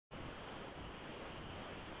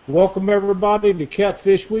Welcome everybody to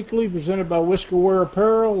Catfish Weekly, presented by Whiskerware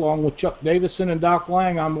Apparel, along with Chuck Davison and Doc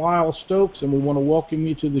Lang. I'm Lyle Stokes, and we want to welcome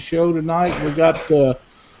you to the show tonight. We got a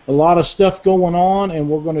lot of stuff going on, and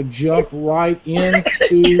we're going to jump right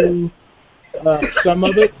into some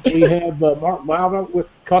of it. We have Mark Bauba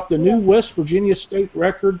caught the new West Virginia state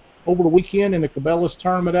record over the weekend in the Cabela's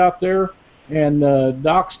tournament out there, and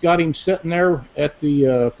Doc's got him sitting there at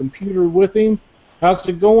the computer with him. How's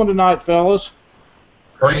it going tonight, fellas?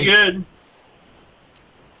 Pretty good.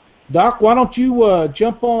 Doc, why don't you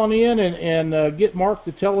jump on in and get Mark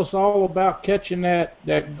to tell us all about catching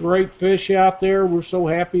that great fish out there. We're so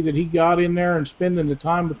happy that he got in there and spending the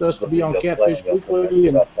time with us to be on Catfish Weekly,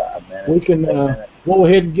 and we can go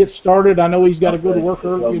ahead and get started. I know he's got to go to work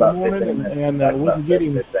early in the morning, and we can get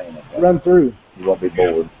him run through. You won't be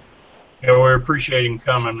bored. Yeah, we appreciate him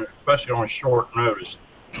coming, especially on short notice.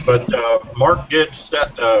 But Mark did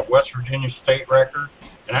set the West Virginia state record.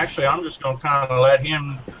 And actually, I'm just going to kind of let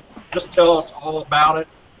him just tell us all about it,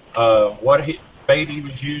 what bait he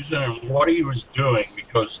was using and what he was doing,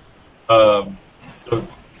 because the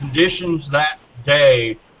conditions that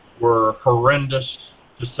day were horrendous,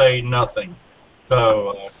 to say nothing.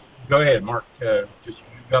 So go ahead, Mark. You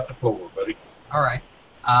got the floor, buddy. All right.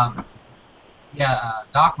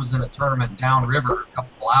 Doc was in a tournament downriver a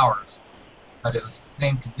couple of hours, but it was the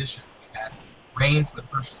same condition. We had rain for the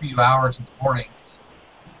first few hours in the morning.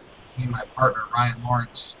 Me and my partner Ryan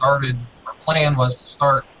Lawrence our plan was to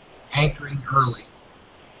start anchoring early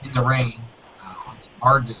in the rain on some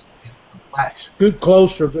barges into the flash. Scoot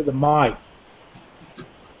closer to the mic.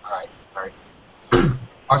 All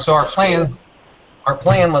right. So our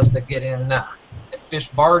plan was to get in and fish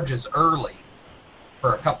barges early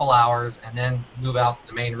for a couple hours and then move out to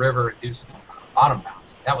the main river and do some bottom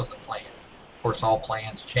bouncing. That was the plan. Of course, all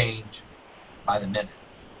plans change by the minute.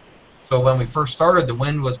 So when we first started, the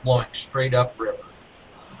wind was blowing straight up river.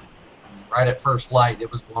 Right at first light,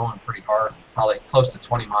 it was blowing pretty hard, probably close to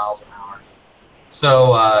 20 miles an hour.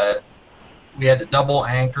 So we had to double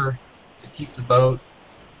anchor to keep the boat,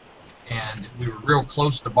 and we were real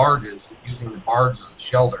close to barges, using the barge as a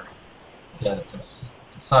shelter to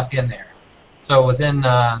suck in there. So within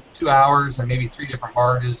 2 hours and maybe 3 different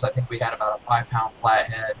barges, I think we had about a 5-pound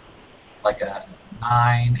flathead, like a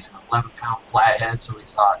 9 and 11-pound flathead. So we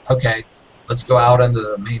thought, okay, let's go out into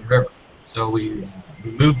the main river. So we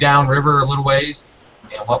moved down river a little ways,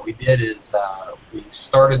 and what we did is we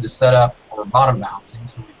started to set up for bottom bouncing.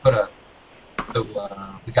 So we put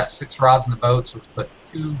we got 6 rods in the boat, so we put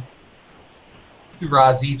two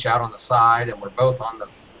rods each out on the side, and we're both on the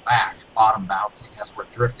back bottom bouncing as we're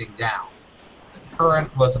drifting down. The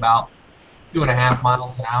current was about 2.5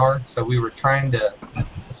 miles an hour, so we were trying to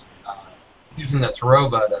using the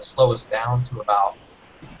Tarova to slow us down to about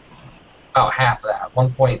half of that,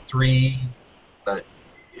 1.3, but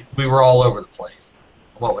we were all over the place.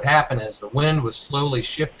 What would happen is the wind was slowly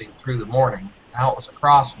shifting through the morning. Now it was a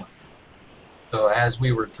crosswind. So as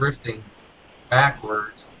we were drifting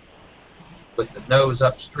backwards with the nose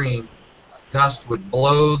upstream, a gust would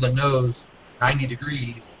blow the nose 90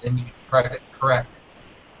 degrees, and then you try to correct,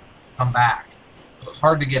 come back. So it was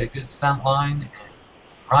hard to get a good scent line, and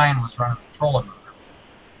Ryan was running the trolling motor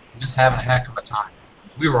and just having a heck of a time.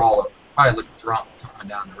 We were all probably looked drunk coming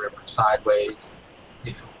down the river sideways,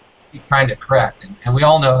 keep trying to correct, and we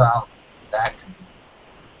all know how that can be.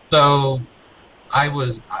 So I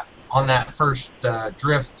was on that first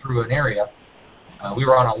drift through an area. We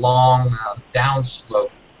were on a long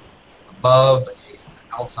downslope above an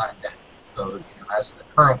outside deck. So as the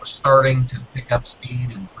current was starting to pick up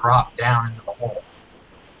speed and drop down into the hole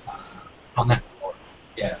on that.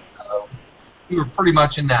 Yeah, we were pretty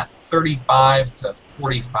much in that 35 to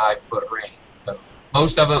 45 foot range. So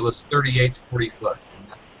most of it was 38 to 40 foot,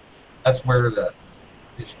 and that's where the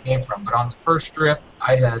fish came from. But on the first drift,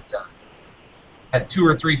 I had 2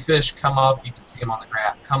 or 3 fish come up. You can see them on the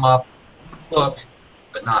graph. Come up, hook,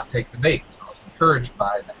 but not take the bait. So I was encouraged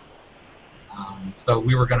by that. So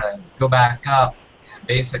we were going to go back up and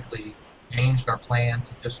basically changed our plan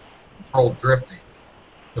to just control drifting.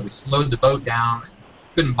 So we slowed the boat down and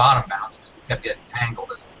couldn't bottom bounce because we kept getting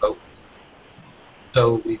tangled as the boat was.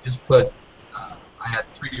 So we just put, I had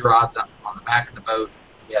 3 rods up on the back of the boat,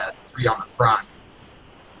 we had 3 on the front,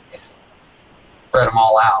 and spread them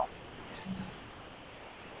all out. And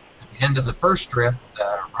at the end of the first drift,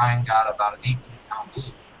 Ryan got about an 18-pound blue.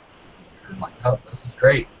 We were like, oh, this is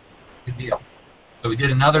great, good deal. So we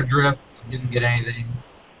did another drift and didn't get anything.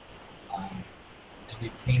 And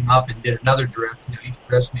we came up and did another drift. Each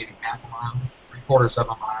drift's maybe half a mile, 3/4 of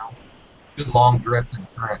a mile. Good long drift in the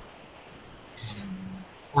current. And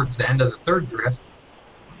towards the end of the third drift,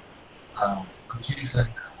 I was using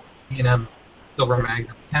E&M Silver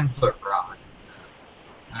Magnum 10-foot rod,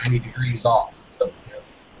 90 degrees off. So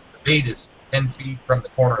the bait is 10 feet from the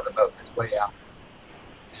corner of the boat. It's way out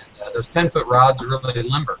there. And those 10-foot rods are really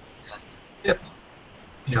limber. And the tip,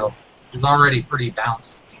 is already pretty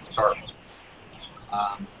bouncy to start with.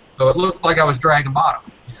 So it looked like I was dragging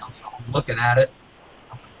bottom. So I'm looking at it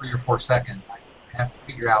for 3 or 4 seconds. I have to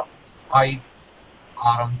figure out this fight,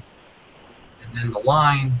 bottom, and then the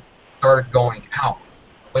line started going out,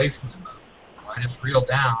 away from the boat. So I just reeled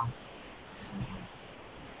down, and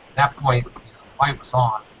at that point, the fight was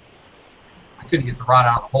on. I couldn't get the rod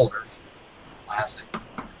out of the holder. Classic,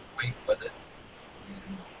 weight with it.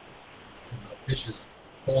 And, the fish is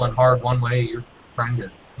pulling hard one way, you're trying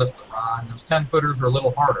to lift the rod. And those 10-footers are a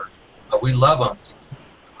little harder, but we love them to keep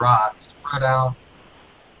the rod spread out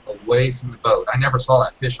away from the boat. I never saw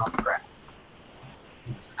that fish on the grab.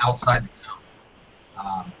 He was outside the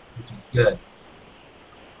cone, which is good.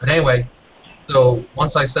 But anyway, so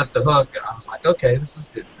once I set the hook, I was like, okay, this is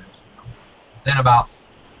good fish. Then about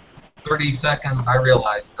 30 seconds, I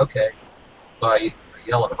realized, okay, so I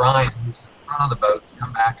yell at Ryan, who's in the front of the boat, to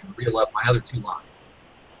come back and reel up my other 2 lines.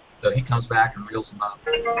 So he comes back and reels them up.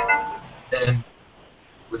 Then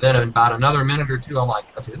within about another minute or 2, I'm like,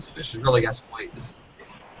 okay, this fish has really got some weight. This is big.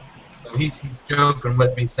 So he's joking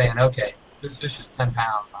with me, saying, okay, this fish is 10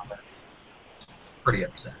 pounds. I'm going to be pretty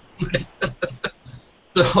upset.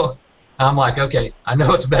 So I'm like, okay, I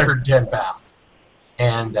know it's better than 10 pounds.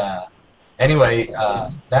 And anyway,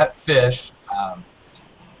 that fish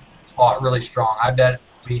fought really strong. I bet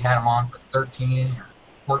we had him on for 13 or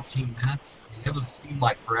 14 minutes. I mean, seemed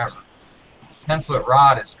like forever. 10-foot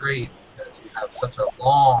rod is great because you have such a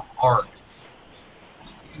long arc,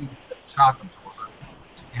 huge shock absorber,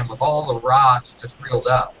 and with all the rods just reeled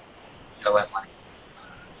up, at like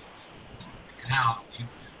the canal, you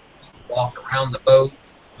walk around the boat,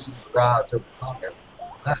 move the rods over the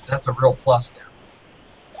top. That's a real plus there.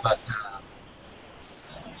 But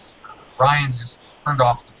Ryan just turned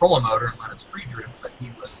off the trolling motor and let us free drift, but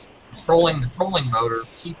he was controlling the trolling motor,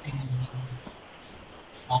 keeping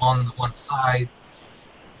on the one side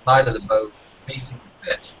of the boat facing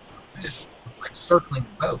the fish. The fish was like circling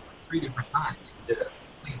the boat like 3 different times. He did a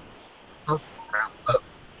complete circle around the boat.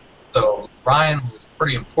 So Ryan was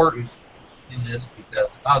pretty important in this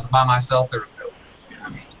because if I was by myself, there was no way. I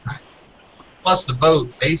mean, plus the boat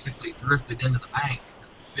basically drifted into the bank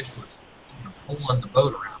because the fish was pulling the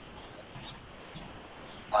boat around.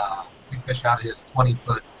 We fish out of his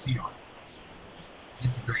 20-foot sea arc.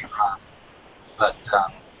 It's a great rod. But,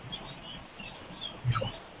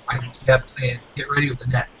 I kept saying, get ready with the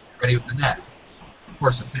net, get ready with the net. Of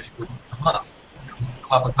course, the fish wouldn't come up. He'd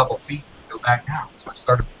come up a couple feet and go back down. So I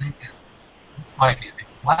started thinking, this might be a big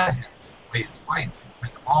flathead. The way it's fighting,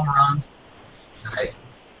 make the long runs.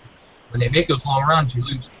 When they make those long runs, you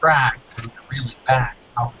lose track and you're reeling back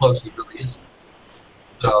how close he really is.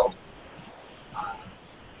 So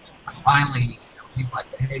I finally, he's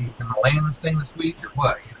like, hey, you gonna land this thing this week or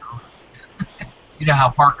what? You know how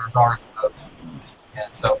partners are in the boat.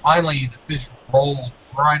 And so finally the fish rolled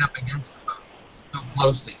right up against the boat, so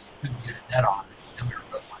close that you couldn't get a net on it. And we were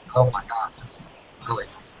both like, oh my gosh, this is really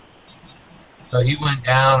nice. So he went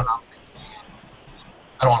down, and I'm thinking, man,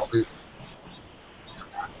 I don't want to lose it.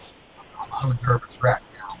 I'm a nervous wreck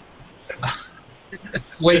now.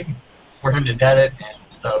 Waiting for him to net it, and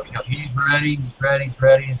so he's ready, and he's darting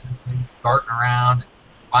around. And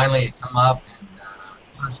finally it come up, and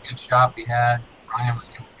first good shot we had, Ryan was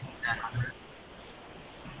able to get the net under it.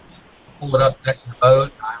 Pulled it up next to the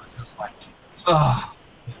boat, and I was just like, oh.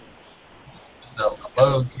 So the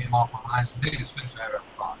load came off my line. It's the biggest fish I've ever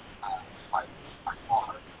caught by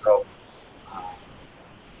far. So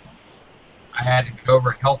I had to go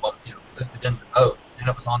over and help him, lift it into the boat. And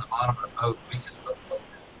it was on the bottom of the boat. We just both loaded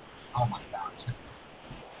it. Oh my gosh.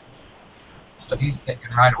 So he's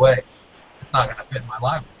thinking right away, it's not going to fit in my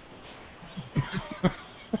library.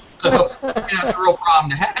 So it's a real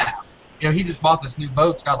problem to have. He just bought this new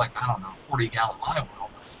boat. It's got like, 40-gallon live well.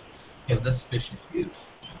 But, this fish is huge.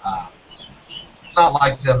 It's not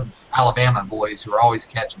like them Alabama boys who are always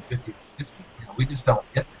catching 50s and 60s. We just don't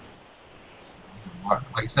get them.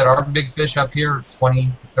 Like I said, our big fish up here are 20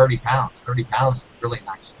 to 30 pounds. 30 pounds is a really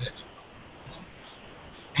nice fish.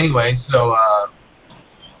 Anyway, so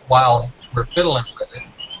while we're fiddling with it,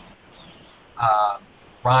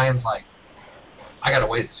 Ryan's like, I gotta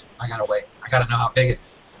weigh this. I gotta know how big it is.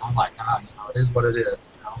 I'm like, it is what it is,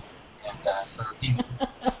 And so he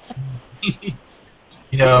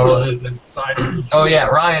was as excited. Oh yeah,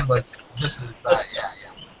 Ryan was just as excited. Yeah.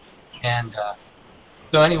 And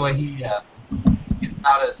so anyway, he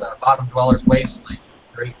out as a bottom dweller's wasteland.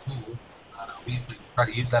 Great tool. We usually try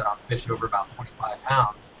to use that on fish over about 25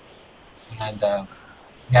 pounds. And we had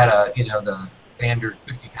the standard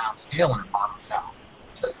 50-pound scale in the bottom now.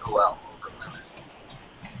 It says OL, over limit.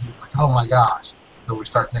 And he was like, oh my gosh. So we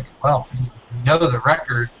start thinking, well, we know the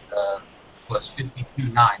record was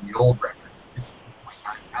 52.9, the old record,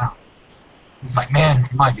 52.9 pounds. He's like, man,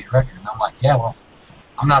 it might be a record. And I'm like, yeah, well,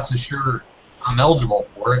 I'm not so sure I'm eligible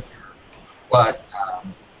for it, but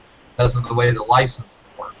because of the way the license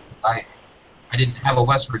worked, I didn't have a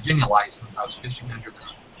West Virginia license. I was fishing under the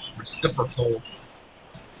reciprocal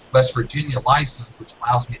West Virginia license, which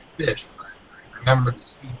allows me to fish. But I remember the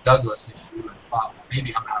Steve Douglas issue and thought, well,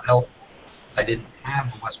 maybe I'm not eligible. I didn't have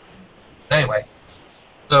a West Virginia. But anyway,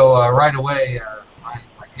 so right away,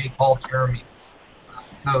 Ryan's like, hey, call Jeremy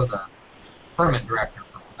Coe, the permit director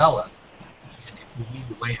for Cabela's, and if you need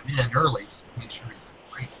to weigh him in early, so make sure he's in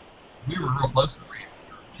the range. We were real close to the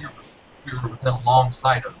range. We were within a long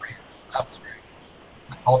sight of the range. That was great.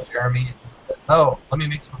 I called Jeremy and he says, oh, let me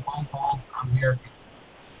make some phone calls. I'm here.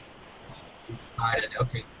 We decided,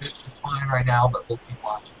 okay, fish is fine right now, but we'll keep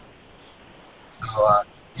watching. So,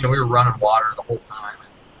 we were running water the whole time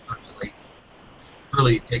and couldn't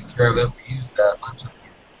really take care of it. We used a bunch of the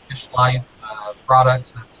Fish Life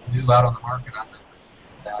products that's new out on the market. I think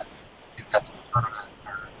that we've got some tournament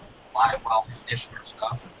or live well conditioner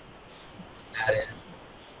stuff and put that in.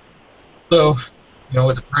 So,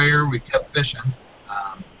 with the prayer, we kept fishing.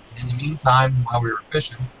 In the meantime, while we were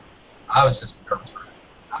fishing, I was just a nervous wreck.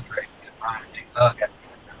 I was ready to get Ryan a big hug after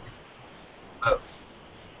we got boat.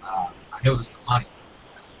 I knew it was the money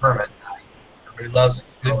as a permit guy. Everybody loves a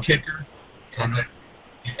good kicker, and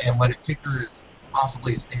when a kicker is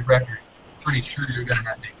possibly a state record, pretty sure you're going to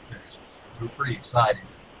have big fish. So we're pretty excited.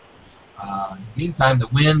 In the meantime, the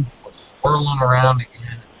wind was swirling around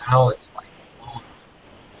again, and now it's like blowing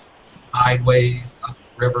sideways, up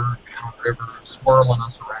the river, down the river, swirling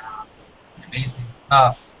us around. It made things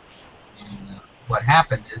tough. And what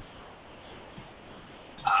happened is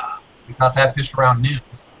we caught that fish around noon.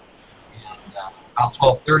 And about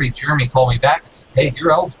 12:30, Jeremy called me back and said, hey,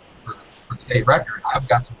 you're eligible for the state record. I've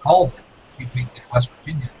got some calls in. We can get West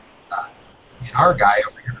Virginia. And our guy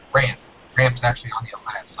over here, Ramp. Ramp's actually on the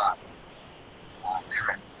Ohio side.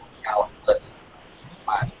 They're in Gallup list.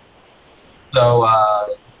 So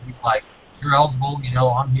he's like, you're eligible,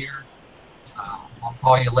 I'm here. I'll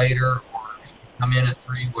call you later, or if you come in at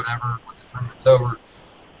 3, whatever, when the tournament's over,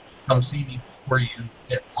 come see me before you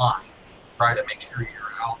get in line. Try to make sure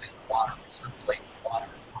you're out in the water, recirculate the water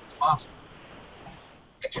as much as possible.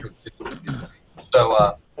 Make sure the fish are good.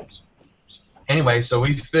 So anyway, so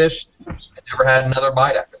we fished and never had another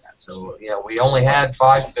bite after that. So, we only had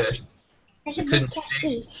 5 fish. We couldn't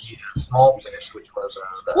shake the small fish, which was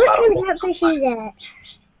what kind of fish is that?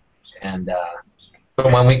 And so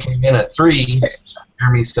when we came in at 3,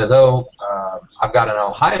 Jeremy says, oh, I've got an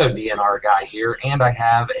Ohio DNR guy here, and I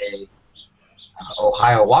have a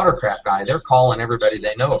Ohio watercraft guy. They're calling everybody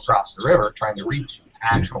they know across the river trying to reach an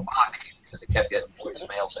actual body because they kept getting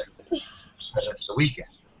voicemails because it's the weekend.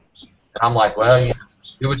 And I'm like, well,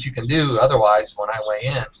 do what you can do. Otherwise, when I weigh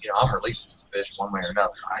in, I'm releasing this fish one way or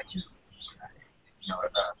another.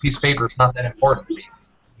 A piece of paper is not that important to me.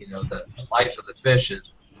 The life of the fish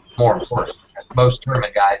is more important. Most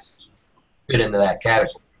tournament guys fit into that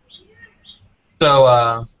category.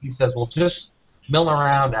 So he says, well, just mill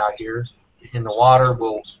around out here in the water.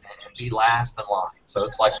 We'll be last in line. So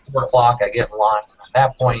it's like 4 o'clock. I get in line, and at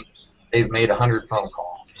that point, they've made 100 phone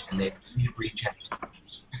calls, and they need to reach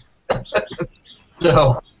in.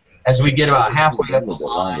 So as we get about halfway up the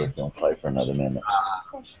line,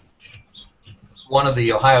 one of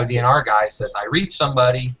the Ohio DNR guys says, I reached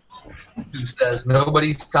somebody who says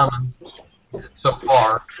nobody's coming so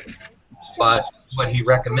far, but he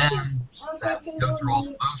recommends that we go through all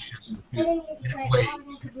the motions, get it weighed,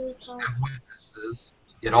 have witnesses,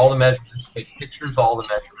 get all the measurements, take pictures of all the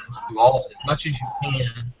measurements, do all as much as you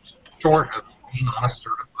can, short of being on a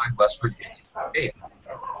certified West Virginia scale.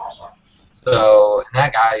 So, and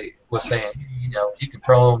that guy was saying, you can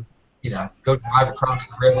throw them, go drive across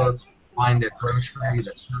the river, find a grocery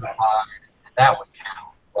that's certified, and that would count.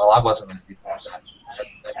 Well, I wasn't going to do that.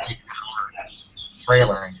 That big hour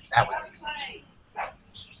trailering, that would be good.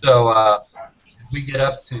 So, we get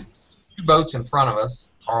up to 2 boats in front of us,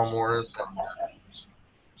 Carl Morris and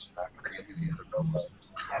I forget who the other boat was.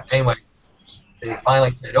 Anyway, they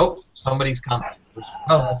finally said, oh, somebody's coming.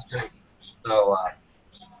 Oh, that's great. So,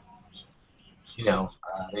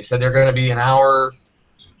 they said they're going to be an hour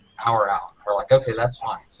out. We're like, okay, that's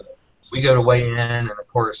fine. So we go to weigh in, and of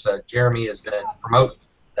course, Jeremy has been promoting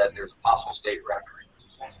that there's a possible state record.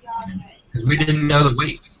 because we didn't know the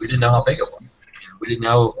weight. We didn't know how big it was. We didn't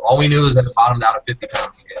know. All we knew was that it bottomed out at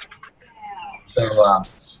 50-pound scale. So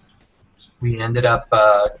we ended up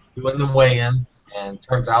doing the weigh-in, and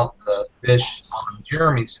turns out the fish on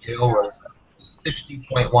Jeremy's scale was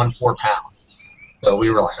 60.14 pounds. So we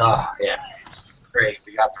were like, oh, yeah, great,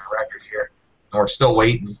 we got the record here. And we're still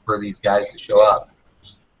waiting for these guys to show up.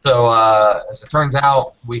 So as it turns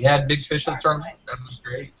out, we had big fish in the tournament. That was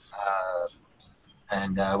great.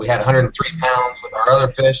 And we had 103 pounds with our other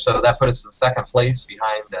fish, so that put us in second place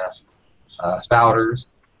behind Souders.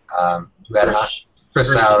 Who had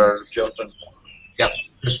Chris Souders. Justin. Yep,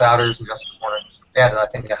 Chris Souders and Justin Horner. They had, I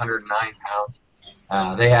think, 109 pounds.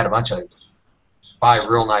 They had a bunch of 5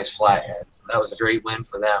 real nice flatheads. That was a great win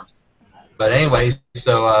for them. But anyway,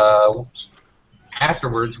 so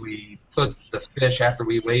afterwards we put the fish, after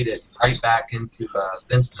we weighed it, right back into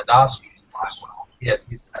Vince Nadowski's live well.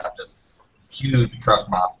 He's got this huge truck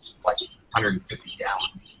box, like 150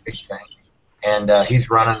 gallons, big thing. And he's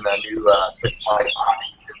running the new Fish Life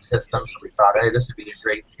oxygen system, so we thought, hey, this would be a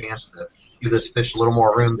great chance to give this fish a little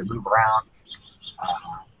more room to move around.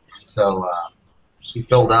 So he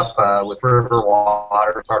filled up with river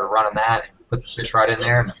water, started running that, and put the fish right in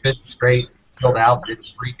there, and the fish was great, filled out, didn't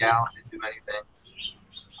freak out, didn't do anything.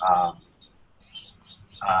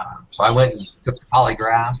 So I went and took the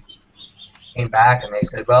polygraph, came back, and they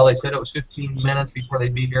said it was 15 minutes before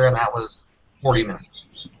they'd be here, and that was 40 minutes.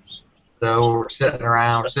 So we're sitting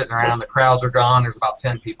around, the crowds are gone, there's about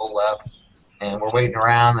 10 people left, and we're waiting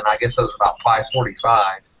around, and I guess it was about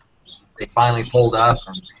 5:45. They finally pulled up,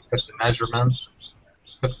 and they took the measurements,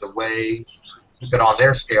 took the weigh, took it on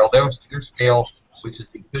their scale. Their scale, which is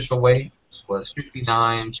the official weight, was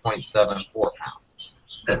 59.74 pounds.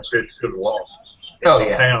 That fish could have lost. Oh,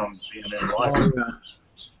 yeah. Pound being in life.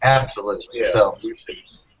 Absolutely. Yeah, So, we've seen.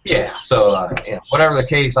 yeah. So, whatever the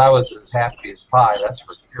case, I was as happy as pie. That's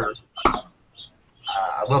for sure.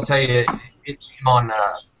 I will tell you, it came on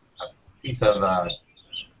a piece of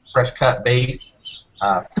fresh cut bait,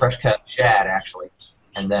 fresh cut shad actually,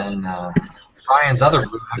 and then Ryan's other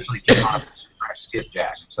blue actually came on a fresh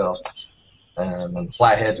skipjack. So, and the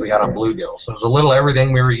flatheads we got on bluegill. So it was a little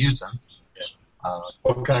everything we were using.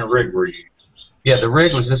 What kind of rig were you? Yeah, the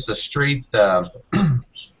rig was just a straight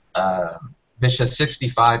vicious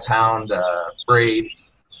 65-pound braid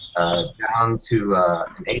down to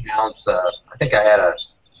an 8-ounce. I think I had a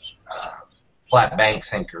flat bank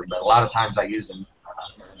sinker, but a lot of times I use a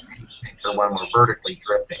sinker when we're vertically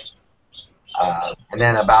drifting. And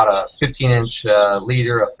then about a 15-inch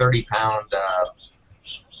leader, a 30-pound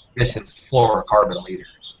vicious fluorocarbon leader,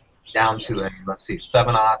 down to a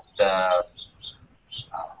 7/0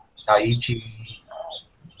 Daiichi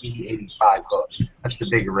E85 hook. That's the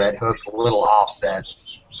big red hook, a little offset.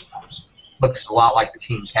 Looks a lot like the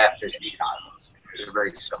Team Catfish E hooks. They're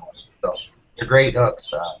very similar. So they're great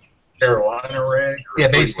hooks. Carolina rig? Yeah,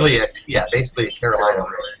 basically a Carolina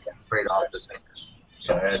rig. Yeah, straight off the sinker.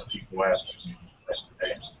 Yeah, I had people asking me that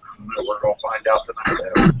today. We're going to find out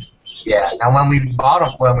tonight. Yeah. Now when we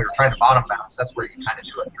were trying to bottom bounce, that's where you kind of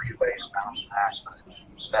do a 3-way and bounce back.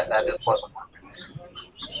 But that just wasn't working.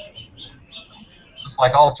 Just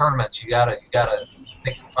like all tournaments, you gotta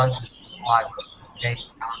pick the punches and fly with game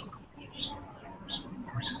constantly.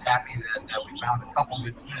 We're just happy that we found a couple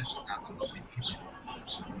good fish, and that's what we needed.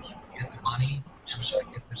 Get the money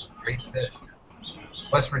and get this great fish.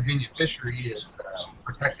 West Virginia fishery is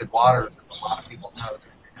protected waters, as a lot of people know.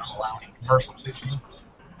 They don't allow any commercial fishing.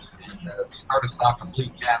 And they started stocking blue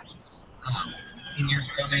caps 10 years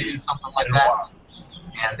ago, maybe, something like that.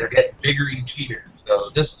 And they're getting bigger each year.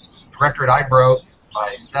 So this record I broke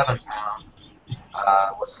by 7 pounds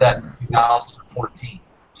was set in 2014.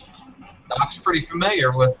 Doc's pretty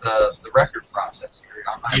familiar with the record process here.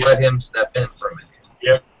 I might let him step in for a minute.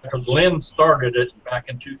 Yeah, because Lynn started it back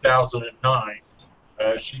in 2009.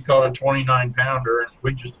 She caught a 29-pounder, and it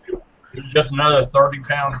was just another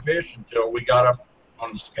 30-pound fish until we got up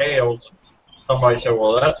on the scales. And somebody said,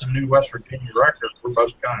 well, that's a new West Virginia record. We're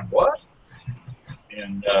both kind of, what?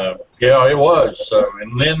 And, yeah, it was. So,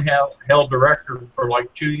 and Lynn held the record for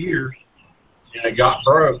like 2 years, and it got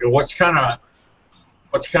broke. And what's kind of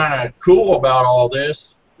cool about all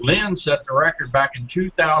this, Lynn set the record back in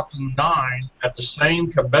 2009 at the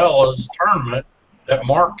same Cabela's tournament that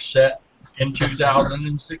Mark set in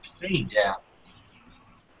 2016. Yeah.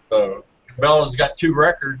 So Cabela's got 2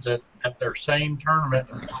 records at their same tournament.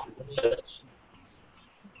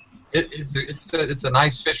 It's a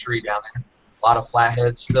nice fishery down there. A lot of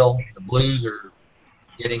flatheads still. The blues are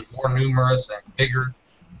getting more numerous and bigger.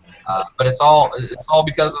 But it's all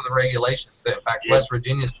because of the regulations. In fact, West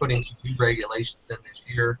Virginia is putting some new regulations in this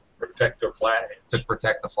year Protect the flatheads. to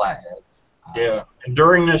protect the flatheads. Yeah, and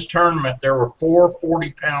during this tournament, there were 4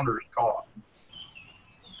 40-pounders caught.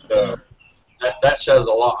 That says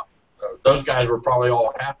a lot. Those guys were probably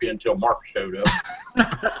all happy until Mark showed up.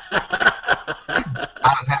 I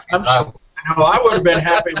was happy. I would have been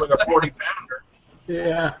happy with a 40-pounder.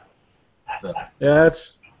 Yeah. Yeah,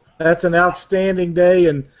 that's an outstanding day,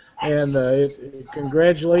 and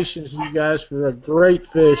congratulations to you guys for a great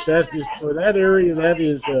fish. That's just for that area. That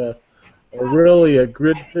is really a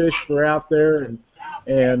good fish for out there,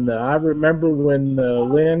 and I remember when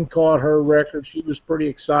Lynn caught her record, she was pretty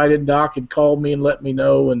excited. Doc had called me and let me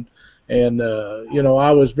know, and you know,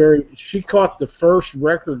 I was she caught the first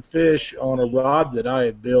record fish on a rod that I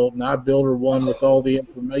had built, and I built her one with all the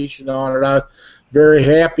information on it. I was very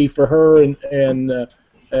happy for her,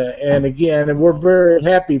 and again, and we're very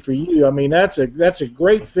happy for you. I mean, that's a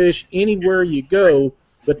great fish anywhere you go,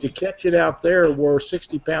 but to catch it out there where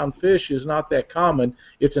 60-pound fish is not that common,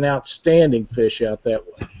 it's an outstanding fish out that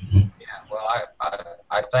way. Yeah, well,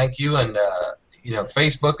 I thank you, and you know,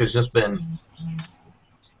 Facebook has just been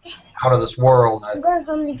out of this world. I'm going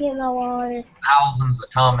home to get my water. Thousands of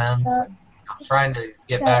comments. And I'm trying to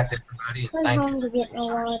get back to everybody and I'm thank home you. to get my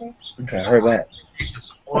water. Okay, I heard that. Appreciate the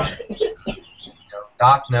support. You know,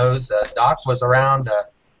 Doc knows. Doc was around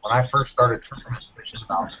when I first started tournament fishing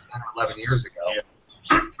about 10 or 11 years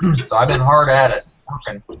ago. So I've been hard at it,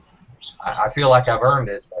 working. I feel like I've earned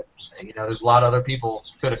it, but you know, there's a lot of other people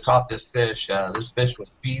could have caught this fish. This fish was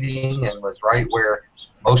feeding and was right where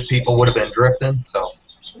most people would have been drifting. So,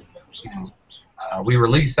 you know, we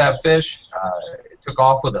released that fish. It took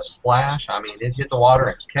off with a splash. I mean, it hit the water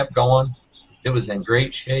and kept going. It was in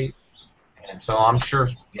great shape, and so I'm sure,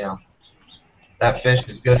 you know, that fish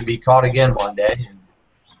is going to be caught again one day and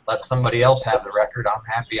let somebody else have the record. I'm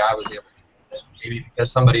happy I was able to do it. Maybe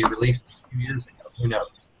because somebody released it a few years ago. Who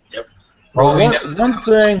knows? Yep. Well, One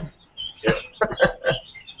thing.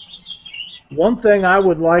 One thing I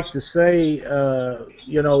would like to say,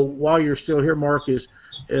 you know, while you're still here, Mark, is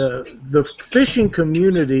the fishing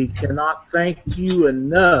community cannot thank you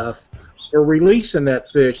enough for releasing that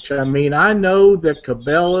fish. I mean, I know that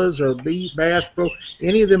Cabela's or Bass Pro,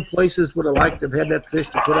 any of them places would have liked to have had that fish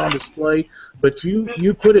to put on display, but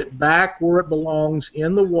you put it back where it belongs,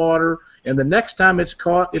 in the water, and the next time it's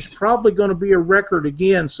caught, it's probably going to be a record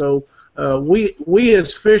again. So we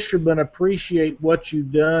as fishermen appreciate what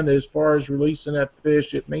you've done as far as releasing that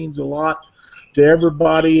fish. It means a lot to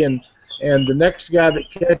everybody, and the next guy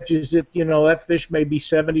that catches it, you know, that fish may be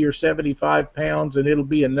 70 or 75 pounds, and it'll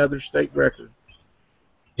be another state record.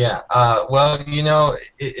 Yeah, well, you know,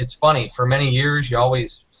 it's funny. For many years, you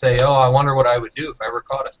always say, oh, I wonder what I would do if I ever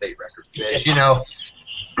caught a state record fish. You know,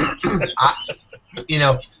 you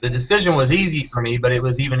know, the decision was easy for me, but it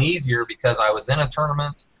was even easier because I was in a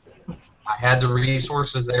tournament. I had the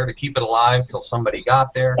resources there to keep it alive till somebody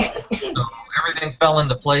got there. So everything fell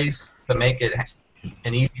into place to make it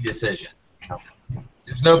an easy decision. You know,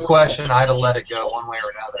 there's no question I'd have let it go one way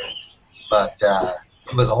or another, but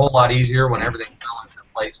it was a whole lot easier when everything fell into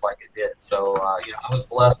place like it did. So you know, I was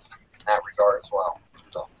blessed in that regard as well.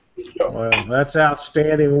 So. Well, that's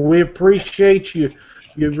outstanding. We appreciate you.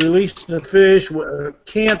 You've released the fish.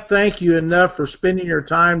 Can't thank you enough for spending your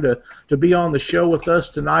time to be on the show with us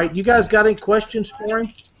tonight. You guys got any questions for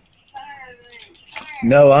him?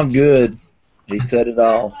 No, I'm good. He said it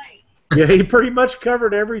all. Yeah, he pretty much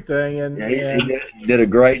covered everything, and Yeah, he did a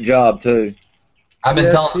great job too. I've been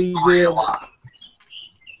Yes, telling he the story did. a lot.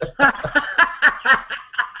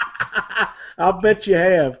 I'll bet you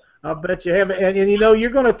have. I'll bet you have. And you know,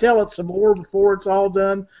 you're going to tell it some more before it's all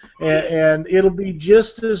done, and it'll be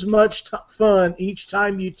just as much fun each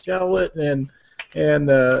time you tell it. And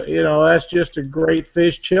you know, that's just a great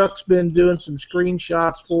fish. Chuck's been doing some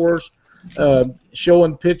screenshots for us,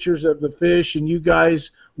 showing pictures of the fish and you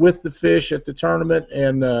guys with the fish at the tournament.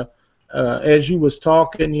 And as you was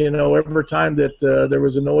talking, you know, every time that there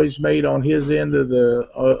was a noise made on his end of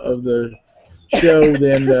the show,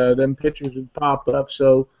 then them pictures would pop up.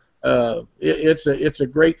 So it's a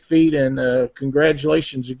great feat, and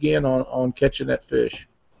congratulations again on catching that fish.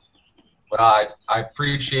 Well, I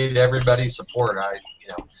appreciate everybody's support.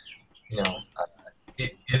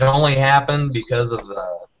 It only happened because of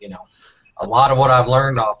you know, a lot of what I've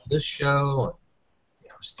learned off this show, and, you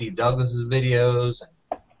know, Steve Douglas's videos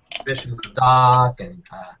and fishing with Doc, and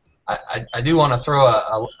I do want to throw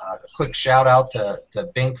a quick shout out to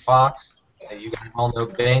Bink Fox. You guys all know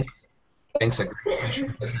Bink. Bink's a great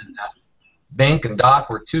fisherman, and Bink and Doc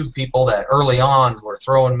were two people that early on were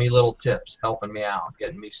throwing me little tips, helping me out,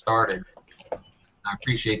 getting me started. I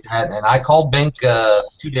appreciate that. And I called Bink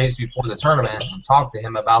 2 days before the tournament and talked to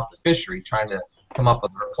him about the fishery, trying to come up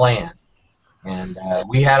with our plan. And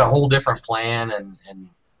we had a whole different plan, and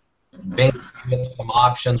Bink with some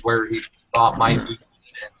options where he thought might be,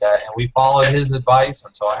 and we followed his advice.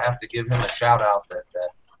 And so I have to give him a shout out that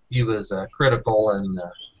he was critical in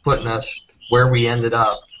putting us where we ended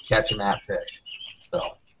up catching that fish. So.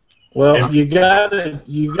 Well, you got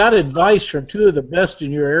advice from two of the best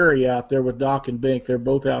in your area out there with Doc and Bink. They're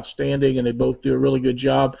both outstanding, and they both do a really good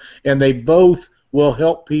job, and they both will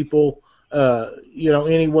help people,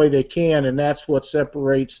 any way they can, and that's what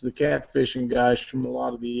separates the catfishing guys from a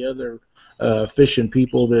lot of the other fishing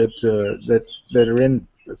people that are in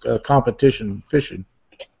competition fishing.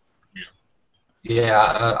 Yeah,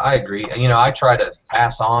 I agree. I try to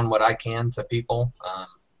pass on what I can to people.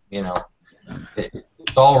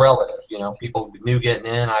 It's all relative. People new getting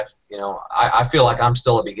in. I feel like I'm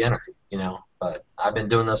still a beginner. But I've been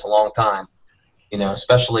doing this a long time.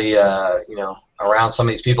 Especially around some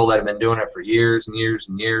of these people that have been doing it for years and years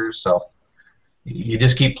and years. So you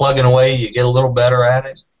just keep plugging away. You get a little better at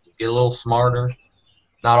it. You get a little smarter.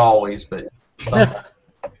 Not always, but sometimes.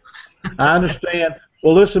 I understand.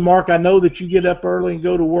 Well, listen, Mark, I know that you get up early and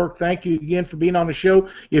go to work. Thank you again for being on the show.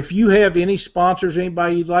 If you have any sponsors,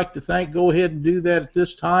 anybody you'd like to thank, go ahead and do that at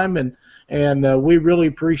this time, and we really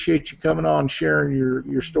appreciate you coming on and sharing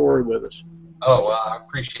your story with us. Oh, well, I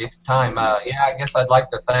appreciate the time. Yeah, I guess I'd like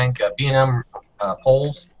to thank B&M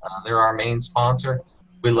Poles. They're our main sponsor.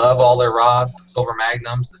 We love all their rods, the Silver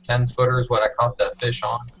Magnums, the 10-footers, what I caught that fish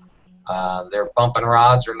on. Their bumping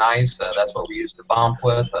rods are nice. That's what we use to bump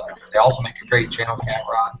with. They also make a great channel cat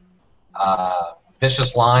rod.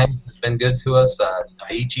 Vicious Line has been good to us.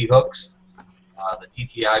 Daiichi Hooks, the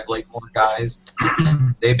TTI Blakemore guys,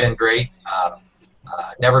 they've been great.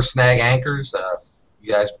 Never Snag Anchors.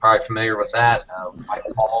 You guys are probably familiar with that.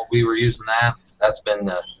 We were using that. That's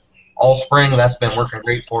been all spring. That's been working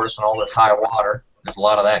great for us in all this high water. There's a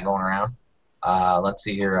lot of that going around. Let's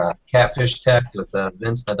see here, Catfish Tech with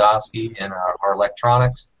Vince Nadosky and our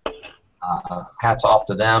electronics. Hats off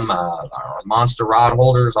to them. Our Monster Rod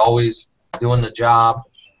Holders always doing the job.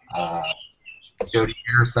 Jody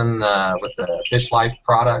Harrison with the Fish Life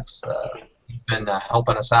products. He's been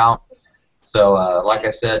helping us out. So, like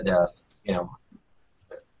I said,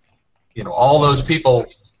 all those people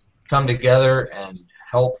come together and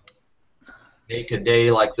help make a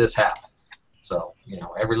day like this happen. So,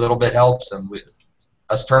 every little bit helps, and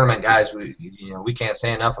us tournament guys, we can't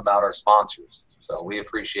say enough about our sponsors. So we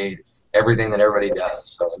appreciate everything that everybody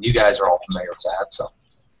does. So, and you guys are all familiar with that. So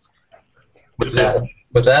with that,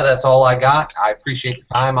 that's all I got. I appreciate the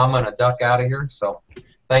time. I'm going to duck out of here. So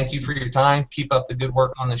thank you for your time. Keep up the good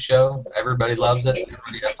work on the show. Everybody loves it.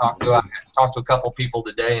 Everybody I talked to a couple people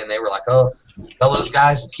today, and they were like, "Oh, tell those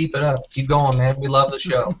guys to keep it up. Keep going, man. We love the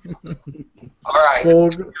show." All right. Well,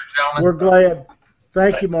 gentlemen. we're glad.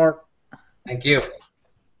 Thank you, Mark. Thank you.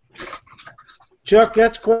 Chuck,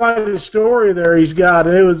 that's quite a story there he's got.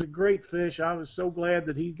 It was a great fish. I was so glad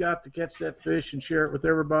that he got to catch that fish and share it with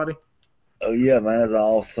everybody. Oh yeah, man, that's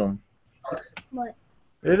awesome. What?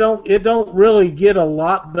 It don't really get a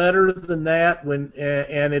lot better than that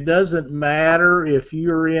and it doesn't matter if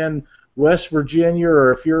you're in West Virginia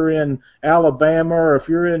or if you're in Alabama or if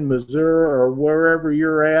you're in Missouri or wherever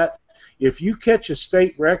you're at. If you catch a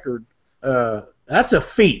state record, that's a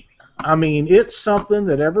feat. I mean, it's something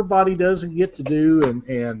that everybody doesn't get to do,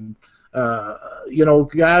 and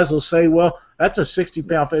guys will say, well, that's a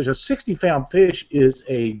 60-pound fish. A 60-pound fish is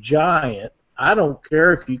a giant. I don't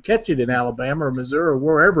care if you catch it in Alabama or Missouri or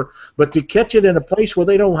wherever, but to catch it in a place where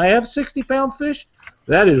they don't have 60-pound fish,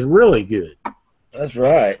 that is really good. That's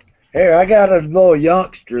right. Here, I got a little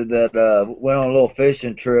youngster that went on a little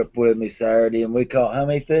fishing trip with me Saturday, and we caught how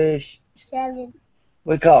many fish? 7.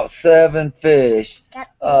 We caught 7 fish. Yep.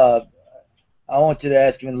 I want you to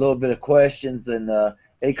ask him a little bit of questions, and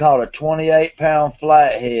he caught a 28-pound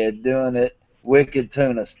flathead doing it wicked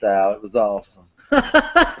tuna style. It was awesome.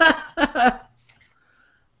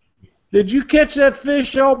 Did you catch that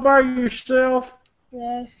fish all by yourself?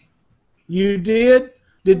 Yes. You did?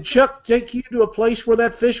 Did Chuck take you to a place where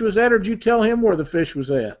that fish was at, or did you tell him where the fish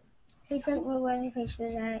was at? He took me where the fish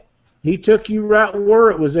was at. He took you right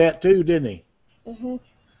where it was at, too, didn't he? Mhm.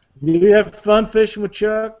 Did you have fun fishing with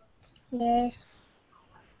Chuck? Yes.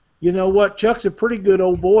 You know what? Chuck's a pretty good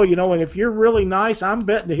old boy, and if you're really nice, I'm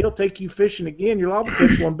betting that he'll take you fishing again. You'll all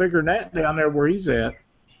catch one bigger than that down there where he's at.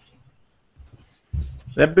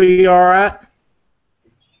 That'd be all right?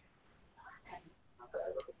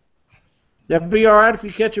 That'd be all right if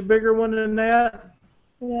you catch a bigger one than that.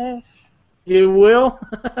 Yes. You will?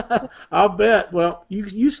 I'll bet. Well,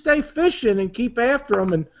 you stay fishing and keep after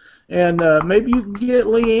them, and maybe you can get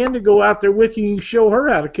Leanne to go out there with you and show her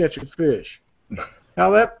how to catch a fish.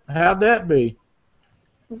 How'd that be?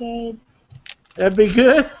 Good. That'd be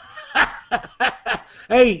good.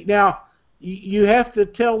 Hey, now you have to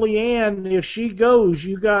tell Leanne if she goes,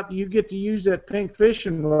 you get to use that pink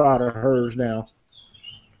fishing rod of hers now.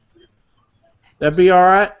 That'd be all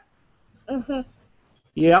right. Mhm.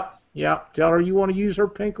 Yep. Tell her you want to use her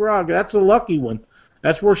pink rod. That's a lucky one.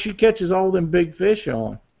 That's where she catches all them big fish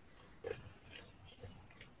on.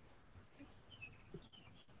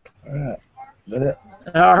 All right. That it?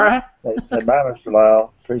 All right. Say bye, Mr.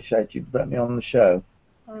 Lyle. Appreciate you putting me on the show.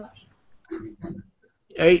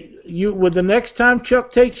 Hey, with the next time Chuck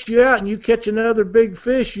takes you out and you catch another big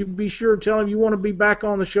fish, you be sure to tell him you want to be back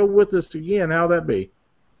on the show with us again. How'd that be?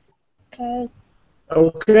 Okay.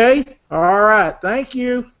 Okay. All right. Thank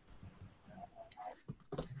you.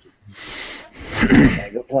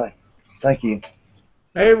 Okay, good play. Thank you.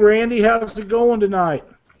 Hey, Randy, how's it going tonight?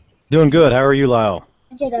 Doing good. How are you, Lyle?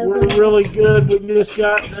 I did We're okay. really good. We just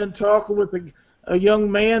got done talking with a young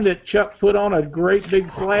man that Chuck put on a great big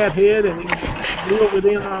flathead, and he reeled it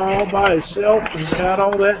in all by himself and got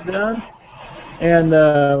all that done. And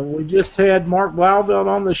we just had Mark Blauvelt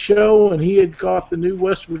on the show, and he had caught the new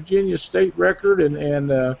West Virginia state record, and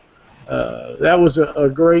that was a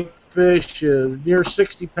great fish, near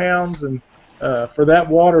 60 pounds, and for that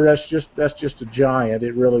water, that's just a giant.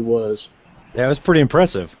 It really was. That was pretty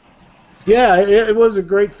impressive. Yeah, it was a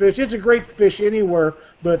great fish. It's a great fish anywhere,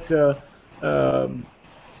 but out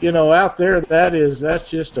there, that's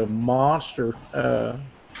just a monster.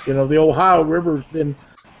 The Ohio River's been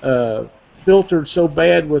filtered so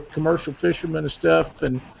bad with commercial fishermen and stuff,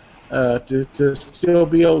 and to still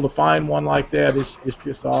be able to find one like that is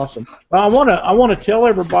just awesome. I want to tell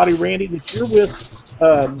everybody, Randy, that you're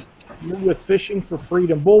with Fishing for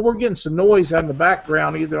Freedom. Boy, we're getting some noise out in the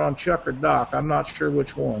background, either on Chuck or Doc. I'm not sure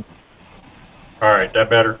which one. All right, that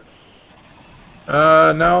better?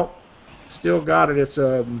 No, still got it. It's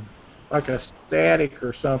like a static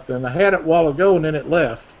or something. I had it a while ago and then it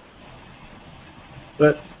left.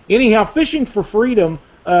 But anyhow, Fishing for Freedom.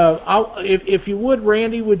 If you would,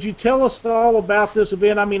 Randy, would you tell us all about this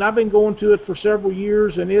event? I mean, I've been going to it for several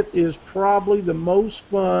years, and it is probably the most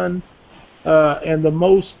fun and the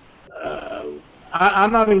most.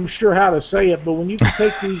 I'm not even sure how to say it, but when you can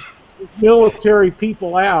take these military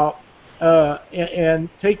people out. And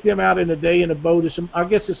take them out in a day in a boat. I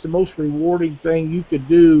guess it's the most rewarding thing you could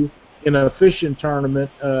do in a fishing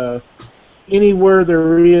tournament anywhere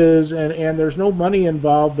there is, and there's no money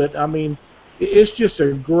involved, but I mean, it's just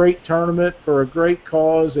a great tournament for a great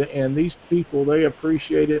cause, and these people, they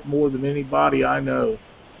appreciate it more than anybody I know.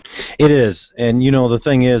 It is, and the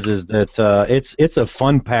thing is that it's a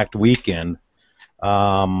fun-packed weekend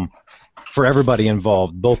for everybody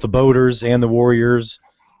involved, both the boaters and the warriors.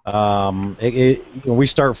 We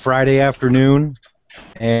start Friday afternoon,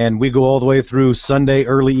 and we go all the way through Sunday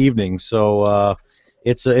early evening. So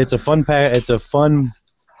it's a fun-filled,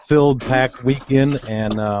 packed weekend,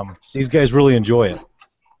 and these guys really enjoy it.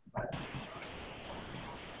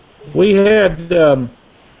 We had the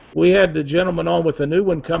gentleman on with a new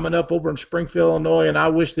one coming up over in Springfield, Illinois, and I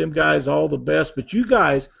wish them guys all the best. But you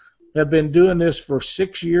guys have been doing this for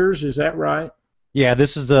 6 years, is that right? Yeah,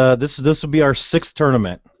 this will be our 6th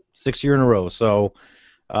tournament, 6th year in a row. So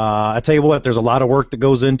I tell you what, there's a lot of work that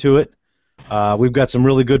goes into it. We've got some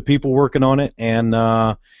really good people working on it, and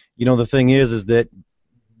the thing is that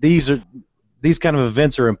these kind of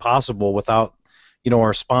events are impossible without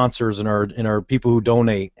our sponsors and our people who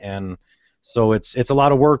donate, and so it's a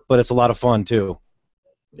lot of work, but it's a lot of fun too.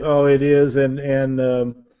 Oh, it is,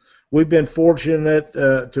 and we've been fortunate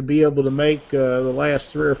to be able to make the last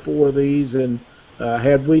 3 or 4 of these, and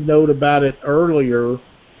had we known about it earlier,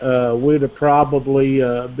 we'd have probably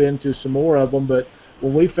been to some more of them. But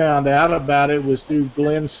when we found out about it was through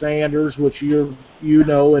Glenn Sanders, which you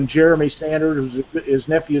know, and Jeremy Sanders, his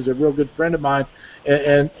nephew, is a real good friend of mine,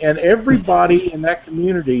 and everybody in that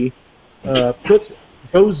community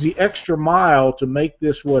goes the extra mile to make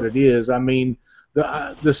this what it is. I mean,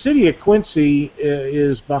 the city of Quincy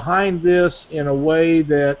is behind this in a way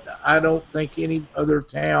that I don't think any other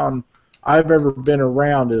town I've ever been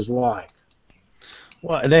around is like.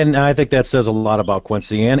 Well, then I think that says a lot about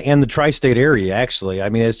Quincy and the tri-state area. Actually, I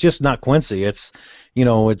mean, it's just not Quincy. It's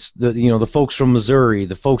it's the folks from Missouri,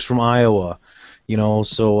 the folks from Iowa.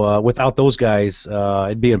 So without those guys,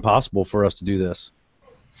 it'd be impossible for us to do this.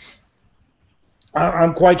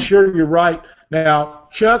 I'm quite sure you're right. Now,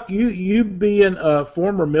 Chuck, you being a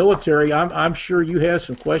former military, I'm sure you have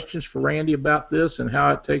some questions for Randy about this and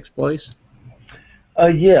how it takes place.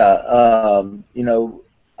 Yeah, you know,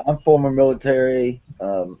 I'm former military.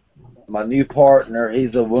 My new partner,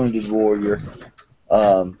 he's a wounded warrior.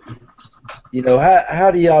 You know, how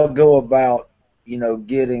do y'all go about, you know,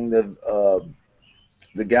 getting the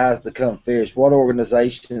guys to come fish? What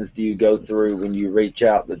organizations do you go through when you reach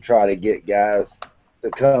out to try to get guys to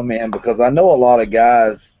come in? Because I know a lot of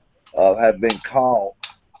guys have been caught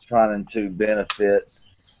trying to benefit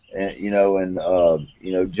and you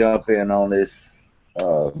know jump in on this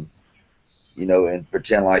you know, and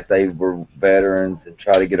pretend like they were veterans and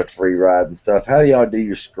try to get a free ride and stuff. How do y'all do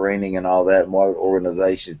your screening and all that, and what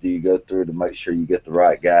organizations do you go through to make sure you get the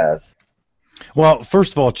right guys? Well,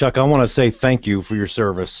 first of all, Chuck, I want to say thank you for your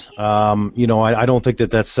service. You know, I don't think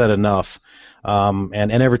that that's said enough.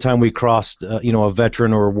 And every time we crossed, you know, a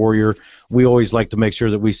veteran or a warrior, we always like to make sure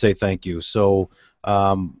that we say thank you. So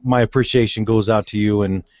my appreciation goes out to you,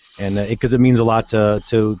 and because it means a lot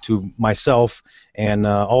to myself and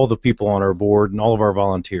all the people on our board and all of our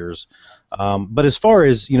volunteers. But as far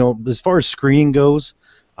as, you know, as far as screening goes,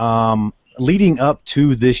 leading up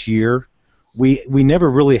to this year, we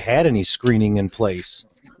never really had any screening in place.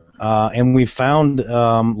 And we found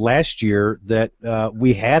last year that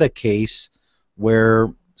we had a case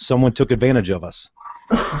where someone took advantage of us.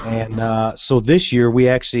 And so this year we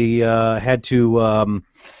actually had to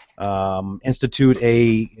institute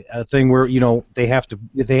a thing where, you know, they have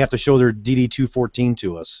to show their DD-214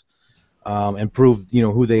 to us and prove, you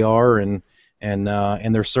know, who they are and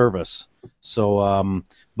their service. So,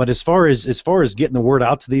 but as far as getting the word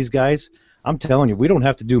out to these guys, I'm telling you, we don't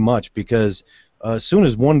have to do much, because as soon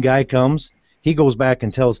as one guy comes, he goes back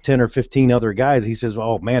and tells 10 or 15 other guys. He says,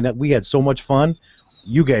 "Oh man, we had so much fun.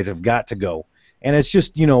 You guys have got to go." And it's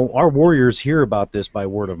just, you know, our warriors hear about this by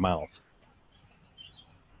word of mouth.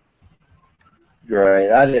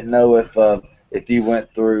 Great. I didn't know if you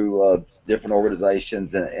went through different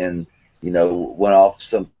organizations and you know, went off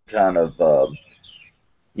some kind of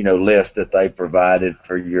you know, list that they provided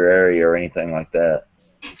for your area or anything like that.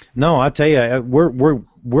 No, I tell you,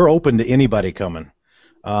 we're open to anybody coming.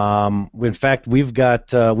 In fact, we've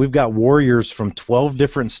got warriors from 12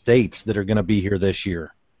 different states that are going to be here this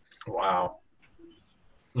year. Wow.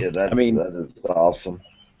 Yeah, that is awesome.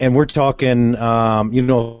 And we're talking, you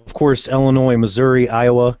know, of course, Illinois, Missouri,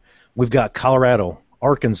 Iowa. We've got Colorado,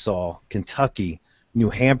 Arkansas, Kentucky,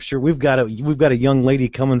 New Hampshire. We've got a young lady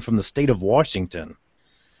coming from the state of Washington.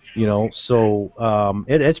 You know, so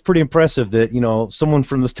it's pretty impressive that, you know, someone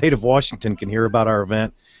from the state of Washington can hear about our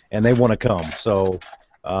event and they want to come. So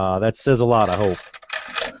that says a lot, I hope.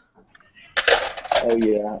 Oh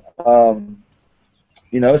yeah.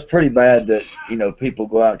 You know, it's pretty bad that, you know, people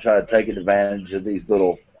go out and try to take advantage of these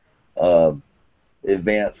little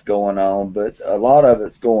events going on, but a lot of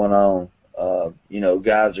it's going on. You know,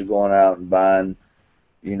 guys are going out and buying,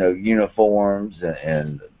 you know, uniforms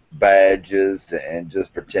and badges and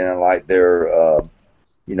just pretending like they're,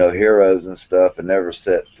 you know, heroes and stuff, and never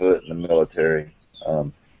set foot in the military.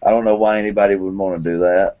 I don't know why anybody would want to do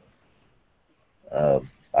that.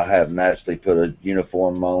 I haven't actually put a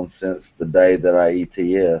uniform on since the day that I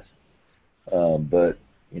ETS, but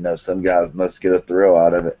you know, some guys must get a thrill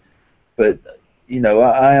out of it. But you know,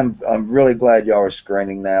 I'm really glad y'all are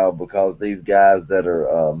screening now, because these guys that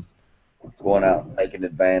are going out and taking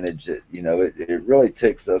advantage, you know, it really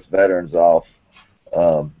ticks us veterans off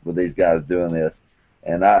with these guys doing this.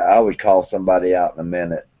 And I would call somebody out in a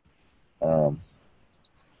minute,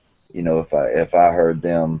 you know, if I heard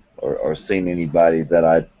them or seen anybody that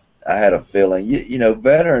I had a feeling. You know,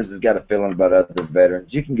 veterans has got a feeling about other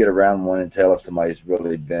veterans. You can get around one and tell if somebody's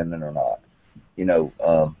really been in or not. You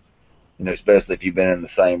know, especially if you've been in the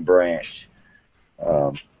same branch.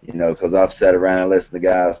 You know, because I've sat around and listened to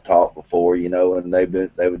guys talk before, you know, and they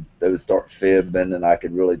would start fibbing, and I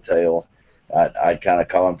could really tell. I'd kind of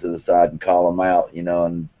call them to the side and call them out, you know,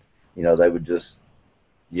 and you know, they would just,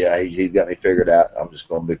 yeah, he's got me figured out. I'm just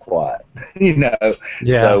going to be quiet, you know.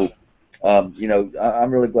 Yeah. So, you know,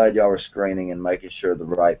 I'm really glad y'all are screening and making sure the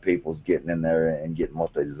right people's getting in there and getting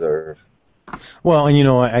what they deserve. Well, and you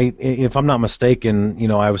know, if I'm not mistaken, you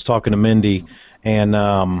know, I was talking to Mindy, and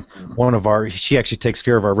she actually takes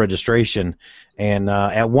care of our registration, and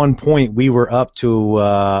at one point we were up to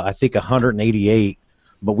I think 188,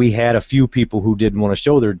 but we had a few people who didn't want to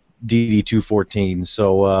show their DD-214,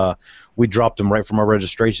 so we dropped them right from our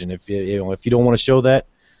registration. If you don't want to show that,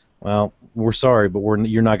 well, we're sorry, but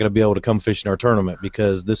you're not going to be able to come fish in our tournament,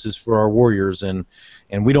 because this is for our warriors, and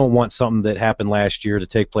we don't want something that happened last year to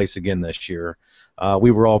take place again this year. We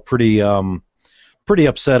were all pretty pretty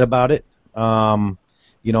upset about it.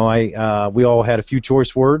 You know, we all had a few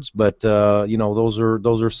choice words, but you know, those are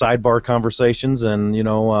sidebar conversations, and you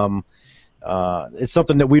know, it's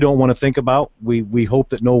something that we don't want to think about. We hope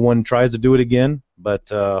that no one tries to do it again, but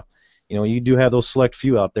you know, you do have those select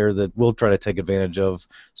few out there that will try to take advantage of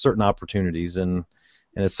certain opportunities, and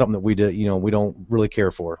it's something that we do, you know, we don't really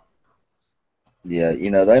care for. Yeah,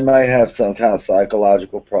 you know, they may have some kind of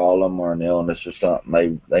psychological problem or an illness or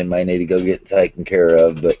something. They may need to go get taken care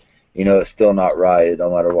of, but you know, it's still not right.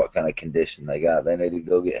 No matter what kind of condition they got, they need to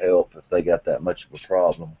go get help if they got that much of a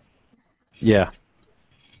problem. Yeah.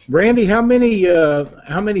 Randy, how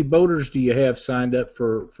many boaters do you have signed up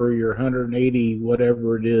for your 180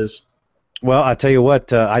 whatever it is? Well, I tell you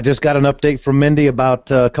what, I just got an update from Mindy about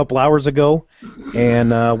a couple hours ago,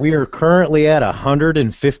 and we are currently at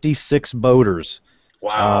 156 boaters.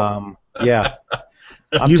 Wow. Yeah.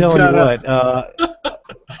 I'm telling you what,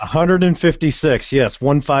 156, yes,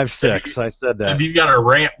 156. I said that. Have you got a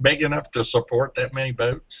ramp big enough to support that many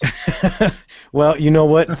boats? Well, you know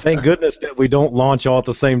what? Thank goodness that we don't launch all at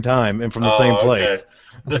the same time and from the same place.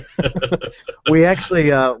 We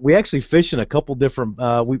actually fish in a couple different.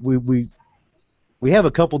 We have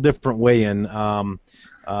a couple different weigh-in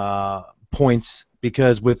points,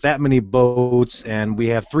 because with that many boats and we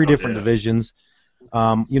have three different divisions.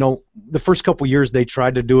 You know, the first couple years they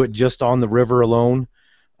tried to do it just on the river alone,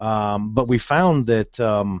 but we found that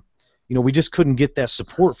you know, we just couldn't get that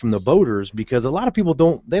support from the boaters, because a lot of people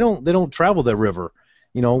don't travel the river.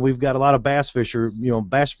 You know, we've got a lot of bass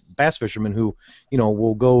fishermen who, you know,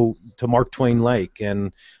 will go to Mark Twain Lake,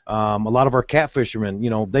 and a lot of our cat fishermen, you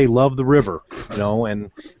know, they love the river, you know,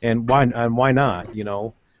 and why not, you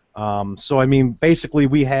know? So I mean, basically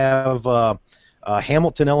we have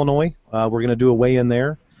Hamilton, Illinois. We're going to do a weigh-in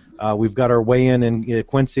there. We've got our weigh-in in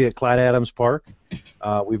Quincy at Clyde Adams Park.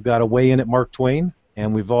 We've got a weigh-in at Mark Twain,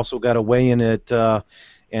 and we've also got a weigh-in at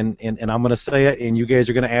and I'm going to say it, and you guys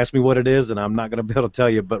are going to ask me what it is, and I'm not going to be able to tell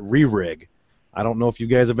you, but Re-Rig. I don't know if you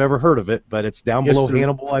guys have ever heard of it, but it's down below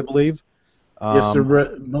Hannibal, I believe. Yes,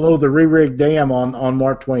 below the Re-Rig Dam on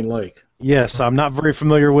Mark Twain Lake. Yes, I'm not very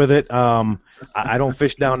familiar with it. I don't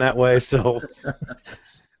fish down that way, so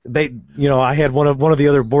you know, I had one of the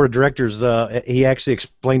other board of directors. He actually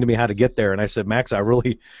explained to me how to get there, and I said, Max, I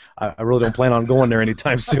really don't plan on going there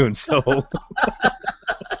anytime soon. So,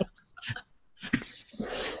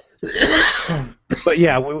 but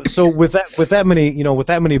yeah, so with that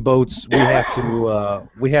many boats, we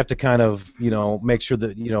have to kind of, you know, make sure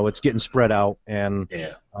that, you know, it's getting spread out, and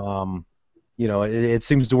you know, it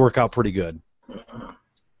seems to work out pretty good.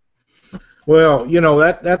 Well, you know,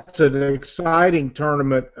 that's an exciting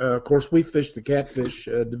tournament. Of course, we fish the catfish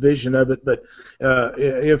division of it, but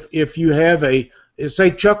if you have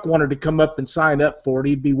say Chuck wanted to come up and sign up for it,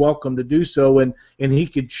 he'd be welcome to do so, and he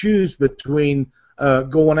could choose between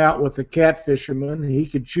going out with a cat fisherman, he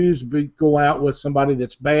could choose going out with somebody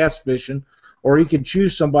that's bass fishing, or he could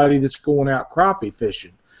choose somebody that's going out crappie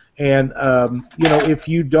fishing. And you know, if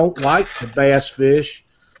you don't like the bass fish,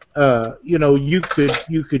 you know, you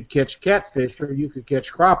could catch catfish, or you could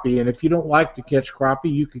catch crappie, and if you don't like to catch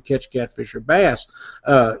crappie, you could catch catfish or bass.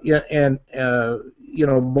 And you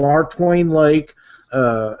know, Mark Twain Lake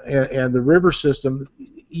and the river system,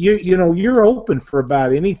 you know, you're open for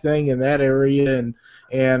about anything in that area,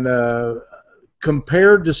 and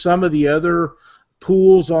compared to some of the other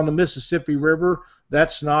pools on the Mississippi River,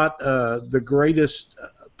 that's not the greatest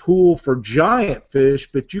pool for giant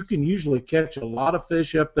fish, but you can usually catch a lot of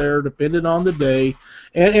fish up there depending on the day,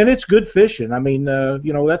 and it's good fishing. I mean,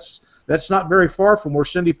 you know, that's not very far from where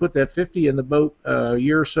Cindy put that 50 in the boat a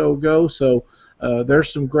year or so ago, so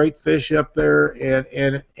there's some great fish up there,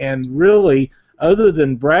 and really, other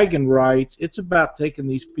than bragging rights, it's about taking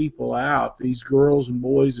these people out, these girls and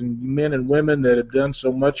boys and men and women that have done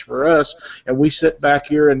so much for us, and we sit back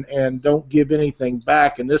here and don't give anything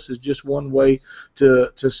back, and this is just one way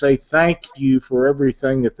to say thank you for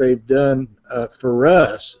everything that they've done for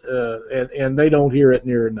us, and they don't hear it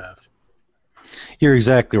near enough. You're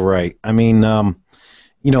exactly right. I mean,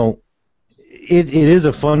 you know, it is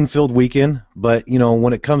a fun-filled weekend, but, you know,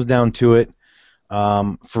 when it comes down to it,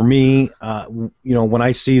 for me, you know, when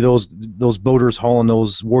I see those boaters hauling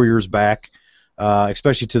those warriors back,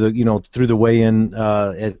 especially to the, you know, through the weigh-in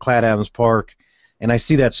at Clyde Adams Park, and I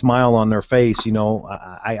see that smile on their face, you know,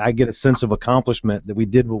 I get a sense of accomplishment that we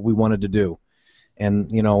did what we wanted to do.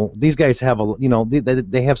 And, you know, these guys have you know,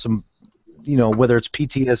 they have some, you know, whether it's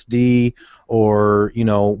PTSD or, you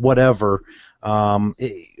know, whatever,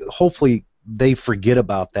 hopefully they forget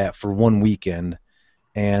about that for one weekend,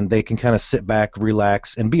 and they can kind of sit back,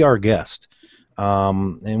 relax, and be our guest.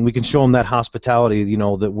 and we can show them that hospitality, you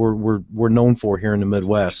know, that we're known for here in the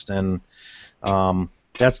Midwest, and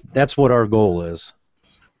that's what our goal is.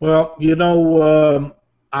 Well, you know,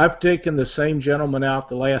 I've taken the same gentleman out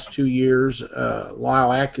the last 2 years,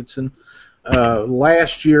 Lyle Atkinson.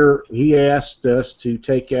 Last year, he asked us to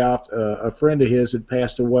take out a friend of his that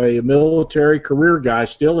passed away, a military career guy,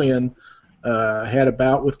 still in, had a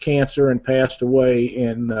bout with cancer and passed away.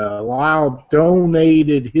 And Lyle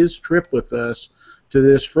donated his trip with us to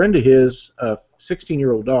this friend of his,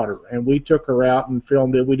 16-year-old daughter, and we took her out and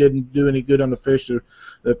filmed it. We didn't do any good on the fish.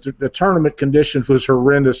 The tournament conditions was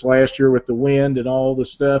horrendous last year with the wind and all the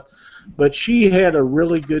stuff, but she had a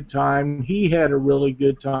really good time. He had a really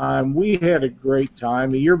good time. We had a great time.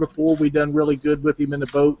 The year before, we done really good with him in the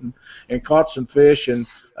boat and caught some fish. And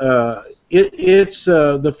it's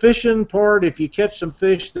the fishing part. If you catch some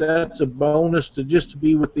fish, that's a bonus to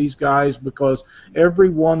be with these guys, because every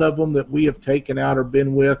one of them that we have taken out or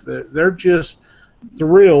been with, they're just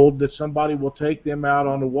thrilled that somebody will take them out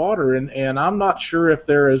on the water, and I'm not sure if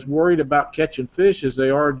they're as worried about catching fish as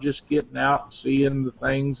they are just getting out and seeing the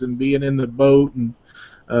things and being in the boat and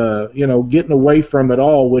you know, getting away from it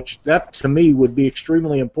all, which that to me would be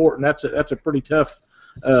extremely important. That's a pretty tough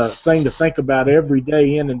thing to think about every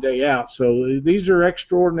day in and day out. So these are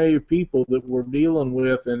extraordinary people that we're dealing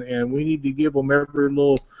with, and we need to give them every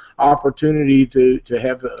little opportunity to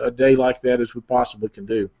have a day like that as we possibly can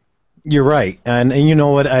do. You're right, and you know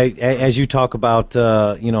what? As you talk about,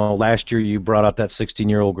 you know, last year you brought out that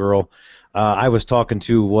 16-year-old girl. I was talking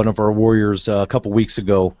to one of our warriors a couple weeks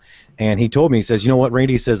ago, and he told me, he says, you know what,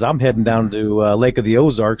 Randy, he says, I'm heading down to Lake of the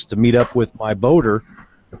Ozarks to meet up with my boater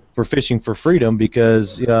for Fishing for Freedom,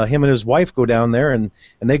 because him and his wife go down there and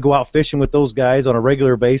they go out fishing with those guys on a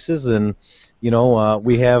regular basis. And you know,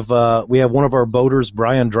 we have one of our boaters,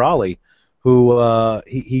 Brian Drawley, who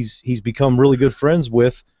he's become really good friends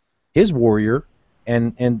with his warrior,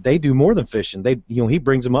 and they do more than fishing. He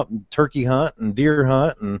brings them up and turkey hunt and deer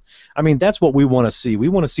hunt, and I mean, that's what we want to see. We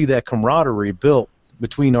want to see that camaraderie built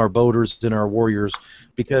between our boaters and our warriors,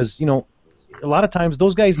 because you know, a lot of times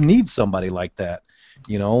those guys need somebody like that,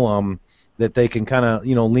 you know, that they can kind of,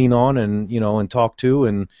 you know, lean on and, you know, and talk to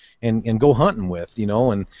and go hunting with, you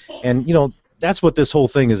know, and you know, that's what this whole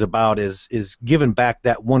thing is about, is giving back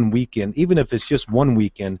that one weekend, even if it's just one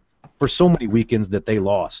weekend, for so many weekends that they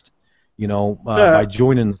lost, you know, by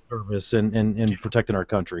joining the service and protecting our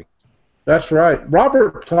country. That's right.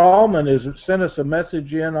 Robert Tallman has sent us a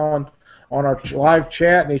message in on our live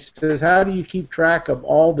chat, and he says, how do you keep track of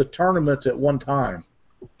all the tournaments at one time?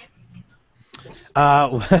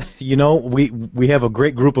 You know, we have a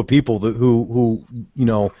great group of people who you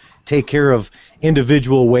know, take care of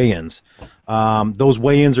individual weigh-ins. Those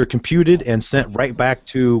weigh-ins are computed and sent right back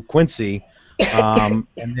to Quincy, and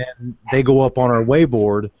then they go up on our weigh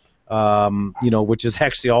board, you know, which is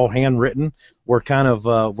actually all handwritten. We're kind of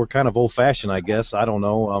old-fashioned, I guess. I don't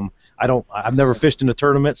know. I've never fished in a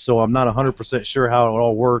tournament, so I'm not 100% sure how it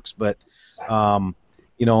all works. But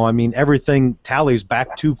you know, I mean, everything tallies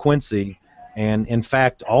back to Quincy. And in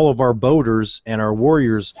fact, all of our boaters and our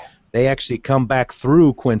warriors, they actually come back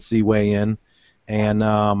through Quincy weigh-in, and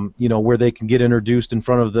you know, where they can get introduced in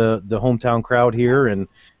front of the hometown crowd here, and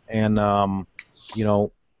you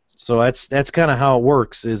know, so that's kind of how it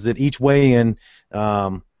works. Is that each weigh-in,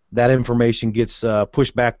 that information gets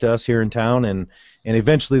pushed back to us here in town, and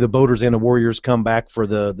eventually the boaters and the warriors come back for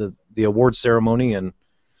the award ceremony, and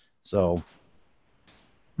so.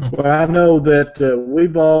 Well, I know that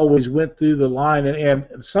we've always went through the line,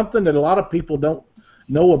 and something that a lot of people don't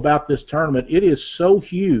know about this tournament, it is so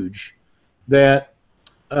huge that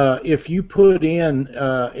if you put in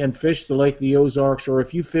and fish the Lake of the Ozarks, or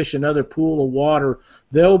if you fish another pool of water,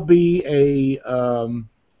 there'll be a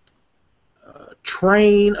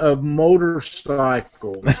train of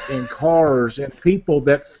motorcycles and cars and people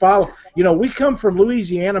that follow. You know, we come from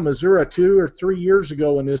Louisiana, Missouri 2 or 3 years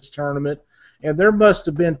ago in this tournament, and there must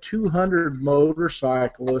have been 200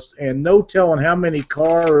 motorcyclists and no telling how many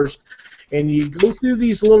cars. And you go through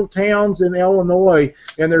these little towns in Illinois,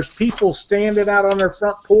 and there's people standing out on their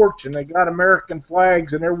front porch, and they got American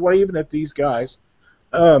flags, and they're waving at these guys.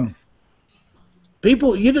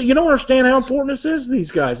 People, you don't understand how important this is to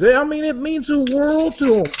these guys. I mean, it means the world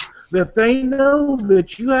to them that they know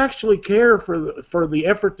that you actually care for the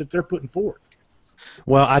effort that they're putting forth.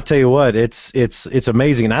 Well, I tell you what, it's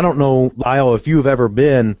amazing. And I don't know, Lyle, if you've ever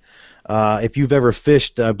been, if you've ever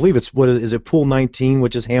fished. I believe it's Pool 19,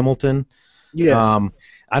 which is Hamilton. Yes.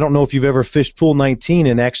 I don't know if you've ever fished Pool 19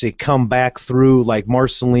 and actually come back through like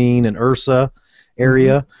Marceline and Ursa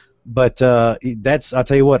area. But that's, I'll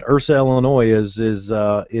tell you what, Ursa, Illinois is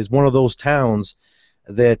one of those towns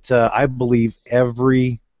that I believe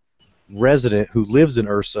every resident who lives in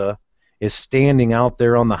Ursa is standing out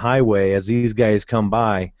there on the highway as these guys come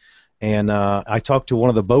by. And I talked to one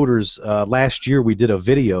of the boaters last year. We did a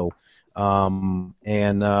video, and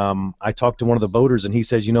I talked to one of the boaters, and he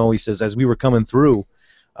says, he says, as we were coming through,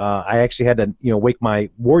 I actually had to, wake my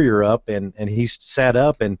warrior up, and he sat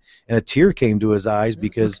up, and a tear came to his eyes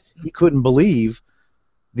because he couldn't believe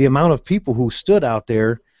the amount of people who stood out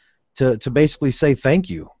there to basically say thank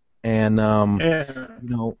you. And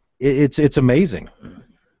it's amazing.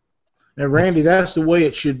 And Randy, that's the way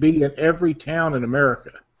it should be in every town in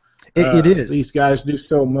America. It is. These guys do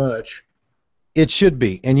so much. It should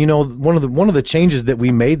be. And one of the changes that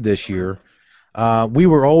we made this year, we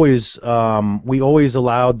always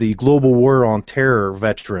allowed the Global War on Terror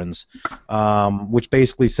veterans, which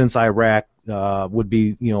basically since Iraq would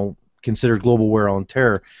be considered Global War on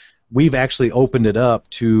Terror. We've actually opened it up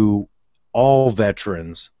to all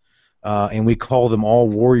veterans. And we call them all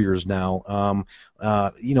warriors now,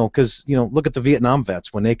 because look at the Vietnam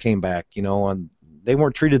vets when they came back, and they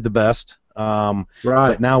weren't treated the best. Right.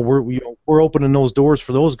 But now we're opening those doors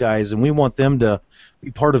for those guys, and we want them to be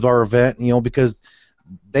part of our event, because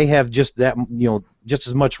they have just that, just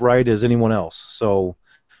as much right as anyone else. So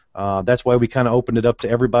that's why we kind of opened it up to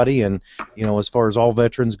everybody, and as far as all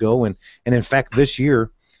veterans go, and in fact this year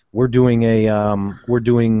we're doing a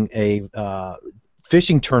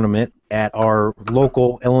fishing tournament at our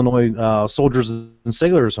local Illinois Soldiers and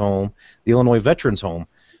Sailors home, the Illinois Veterans Home,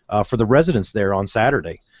 for the residents there on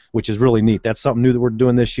Saturday, which is really neat. That's something new that we're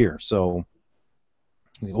doing this year. So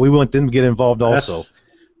we want them to get involved also.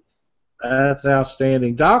 That's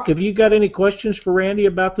outstanding. Doc, have you got any questions for Randy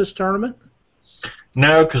about this tournament?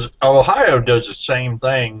 No, because Ohio does the same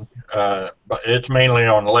thing, but it's mainly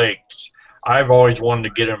on lakes. I've always wanted to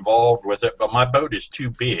get involved with it, but my boat is too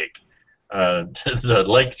big. The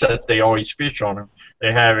lakes that they always fish on them,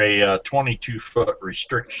 they have a 22-foot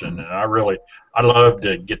restriction, and I love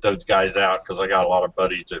to get those guys out because I got a lot of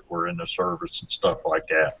buddies that were in the service and stuff like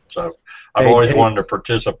that. So I've always wanted to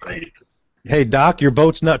participate. Hey, Doc, your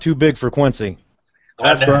boat's not too big for Quincy.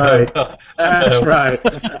 That's right. That's right.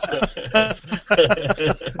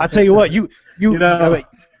 I tell you what,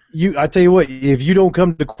 I tell you what, if you don't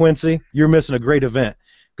come to Quincy, you're missing a great event.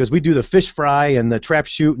 Because we do the fish fry and the trap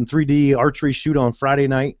shoot and 3D archery shoot on Friday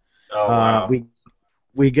night. Oh, wow.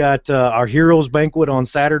 We got our Heroes Banquet on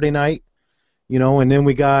Saturday night, and then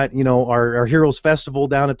we got our Heroes Festival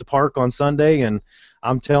down at the park on Sunday, and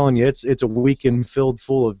I'm telling you, it's a weekend filled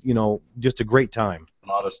full of just a great time. A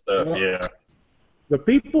lot of stuff, yeah. The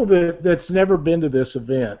people that's never been to this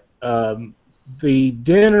event, the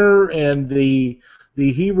dinner and the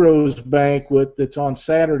Heroes Banquet that's on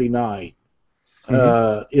Saturday night.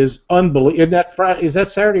 Is unbelievable. Is that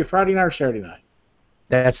Saturday or Friday night or Saturday night?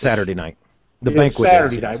 That's Saturday night. The banquet.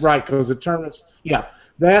 Saturday night, right? Because the tournaments. Yeah,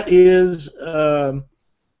 that is.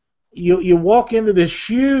 You walk into this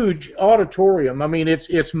huge auditorium. I mean,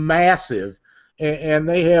 it's massive, and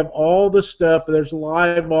they have all the stuff. There's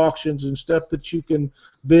live auctions and stuff that you can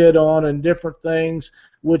bid on and different things,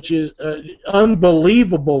 which is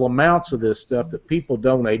unbelievable amounts of this stuff that people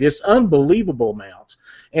donate. It's unbelievable amounts,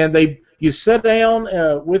 and you sit down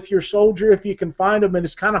with your soldier if you can find them, and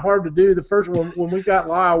it's kind of hard to do. The first one, when we got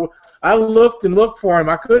Lyle, I looked and looked for him.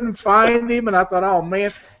 I couldn't find him, and I thought, oh,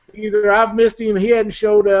 man, either I've missed him, he hadn't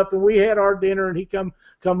showed up, and we had our dinner, and he come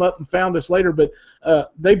up and found us later. But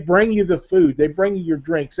they bring you the food. They bring you your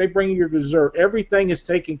drinks. They bring you your dessert. Everything is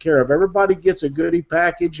taken care of. Everybody gets a goodie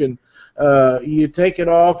package, and you take it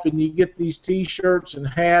off, and you get these T-shirts and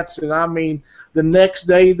hats. And, I mean, the next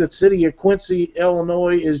day, the city of Quincy,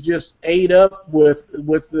 Illinois, is just ate up with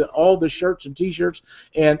all the shirts and T-shirts.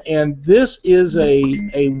 And this is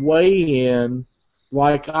a weigh-in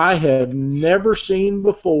like I have never seen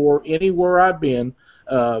before anywhere I've been.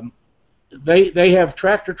 They have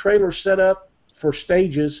tractor trailers set up for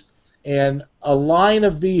stages and a line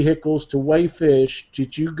of vehicles to weigh fish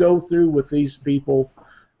that you go through with these people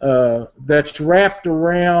that's wrapped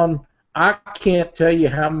around, I can't tell you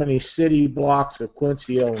how many city blocks of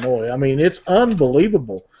Quincy, Illinois. I mean, it's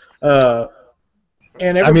unbelievable. And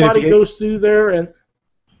everybody goes through there, and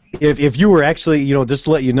if you were actually, just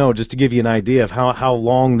to let you know, just to give you an idea of how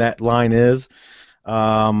long that line is,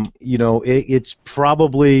 it's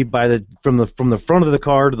probably from the front of the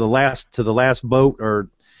car to the last boat, or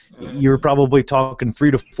you're probably talking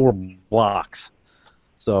 3 to 4 blocks.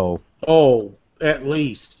 So. Oh, at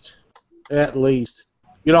least. I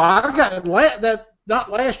got that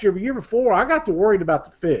not last year, but year before, I got to worried about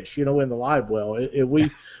the fish, in the live well. We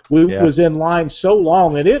Yeah. was in line so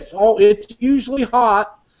long, and it's usually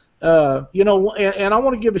hot, and I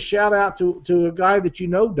want to give a shout out to a guy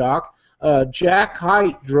that Doc. Jack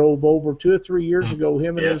Height drove over 2 or 3 years ago.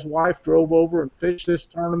 Him and his wife drove over and fished this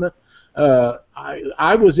tournament.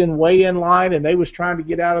 I was in weigh-in line, and they was trying to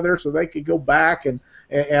get out of there so they could go back, and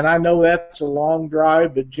I know that's a long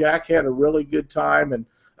drive, but Jack had a really good time, and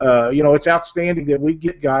it's outstanding that we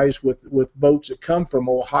get guys with boats that come from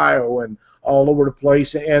Ohio and all over the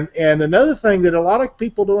place. And another thing that a lot of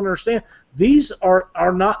people don't understand, these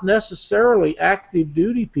are not necessarily active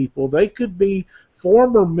duty people. They could be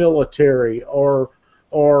former military or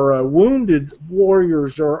wounded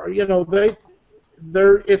warriors, or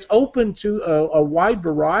it's open to a wide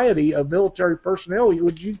variety of military personnel.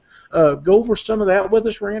 Would you go over some of that with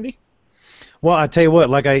us, Randy? Well, I tell you what,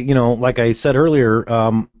 like I said earlier,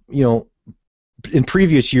 in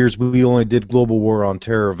previous years we only did Global War on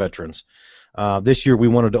Terror veterans. This year we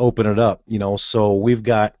wanted to open it up, so we've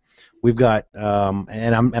got, and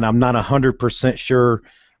I'm not 100% sure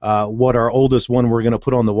what our oldest one we're going to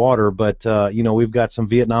put on the water, but we've got some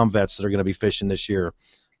Vietnam vets that are going to be fishing this year.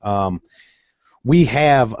 We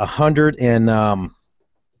have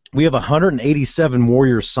 187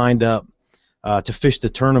 warriors signed up to fish the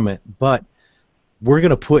tournament, but we're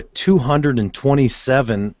going to put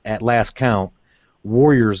 227 at last count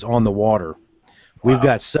warriors on the water. We've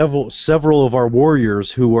got several of our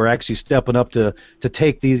warriors who are actually stepping up to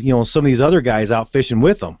take these, some of these other guys out fishing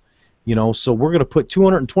with them. So we're going to put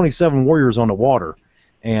 227 warriors on the water,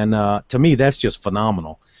 and to me that's just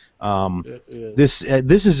phenomenal. This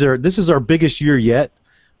is our biggest year yet.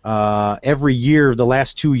 Every year, the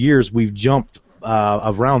last 2 years, we've jumped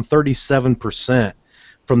around 37%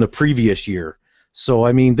 from the previous year. So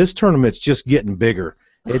I mean, this tournament's just getting bigger.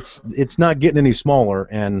 It's not getting any smaller,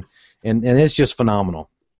 and it's just phenomenal.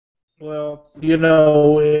 Well,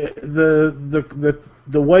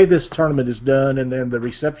 the way this tournament is done, and then the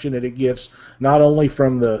reception that it gets, not only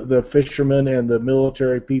from the fishermen and the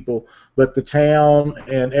military people, but the town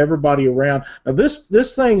and everybody around. Now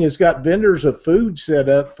this thing has got vendors of food set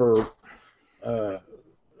up for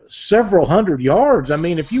several hundred yards. I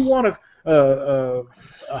mean, if you want a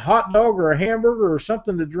hot dog or a hamburger or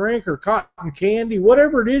something to drink or cotton candy,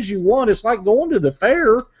 whatever it is you want, it's like going to the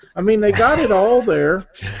fair. I mean, they got it all there.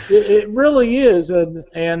 It really is, and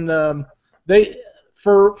they.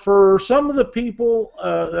 For some of the people,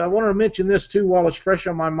 I want to mention this too while it's fresh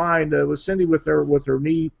on my mind. With Cindy with her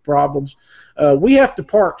knee problems, we have to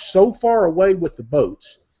park so far away with the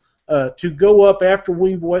boats to go up after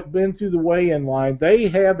we've been through the weigh-in line. They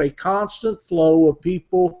have a constant flow of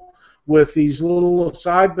people with these little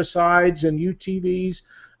side-by-sides and UTVs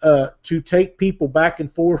to take people back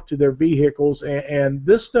and forth to their vehicles, and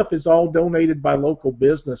this stuff is all donated by local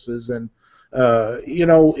businesses. And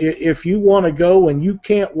if you want to go and you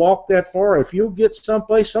can't walk that far, if you'll get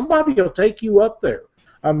someplace, somebody will take you up there.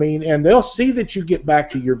 I mean, and they'll see that you get back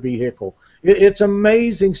to your vehicle. It's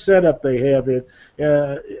amazing setup they have.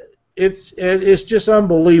 It's just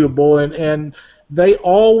unbelievable, and they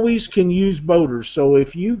always can use boaters. So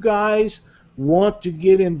if you guys want to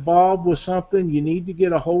get involved with something, you need to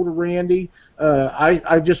get a hold of Randy.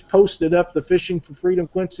 I just posted up the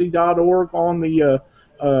fishingforfreedomquincy.org on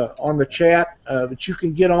the chat, but you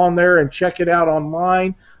can get on there and check it out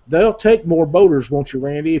online. They'll take more boaters, won't you,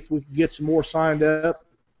 Randy, if we can get some more signed up?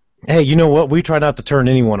 Hey, you know what? We try not to turn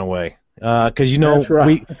anyone away, because That's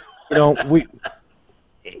right. we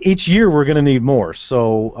each year we're going to need more.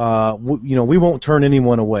 So we won't turn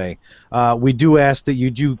anyone away. We do ask that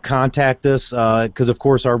you do contact us, because of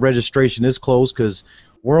course our registration is closed, because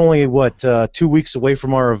we're only 2 weeks away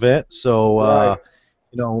from our event. So Right.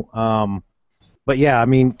 but yeah, I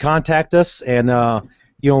mean, contact us, and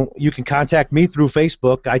you can contact me through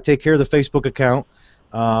Facebook. I take care of the Facebook account,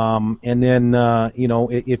 and then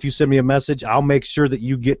if you send me a message, I'll make sure that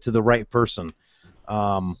you get to the right person.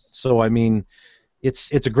 So I mean,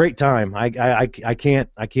 it's a great time. I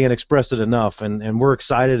can't express it enough, and we're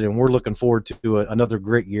excited, and we're looking forward to another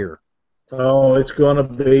great year. Oh, it's going to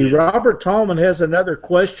be. Robert Tallman has another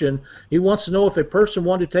question. He wants to know if a person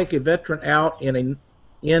wanted to take a veteran out in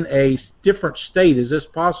a different state, is this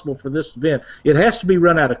possible for this event? It has to be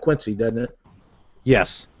run out of Quincy, doesn't it?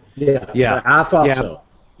 Yes. Yeah. I thought so.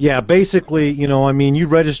 Yeah, basically, I mean, you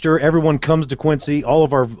register, everyone comes to Quincy, all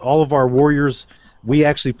of our warriors, we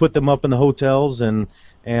actually put them up in the hotels, and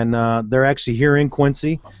they're actually here in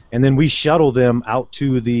Quincy, and then we shuttle them out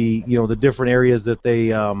to the the different areas that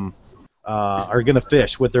they are going to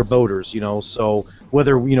fish with their boaters. So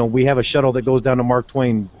whether we have a shuttle that goes down to Mark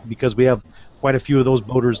Twain, because we have quite a few of those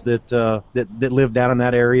boaters that live down in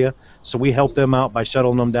that area. So we help them out by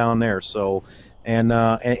shuttling them down there. So, and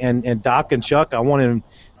Doc and Chuck, I want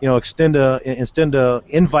to extend a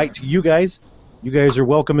invite to you guys. You guys are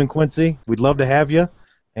welcome in Quincy. We'd love to have you.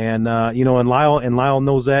 And and Lyle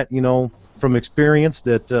knows that from experience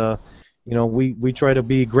that we try to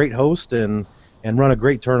be great hosts and run a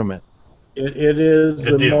great tournament. It is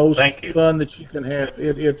the most fun that you can have.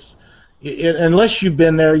 Unless you've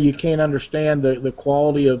been there, you can't understand the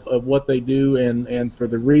quality of what they do and for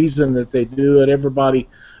the reason that they do it. Everybody,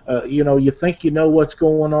 you think you know what's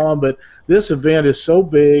going on, but this event is so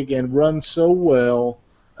big and runs so well.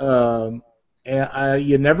 And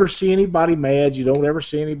you never see anybody mad. You don't ever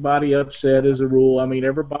see anybody upset, as a rule. I mean,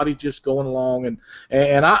 everybody's just going along.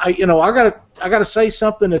 And I gotta say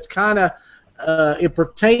something that's kind of it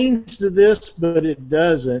pertains to this, but it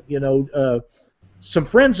doesn't. Some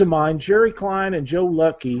friends of mine, Jerry Klein and Joe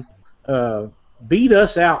Lucky, beat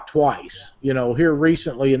us out twice. Here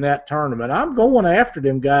recently in that tournament. I'm going after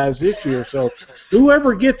them guys this year. So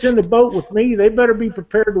whoever gets in the boat with me, they better be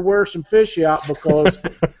prepared to wear some fish out because.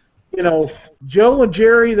 Joe and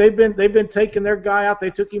Jerry, they've been taking their guy out. They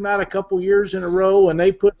took him out a couple years in a row, and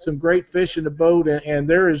they put some great fish in the boat. And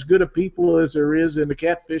they're as good a people as there is in the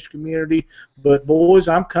catfish community. But boys,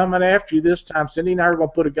 I'm coming after you this time. Cindy and I are going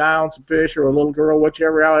to put a guy on some fish or a little girl,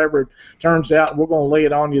 however it turns out. We're going to lay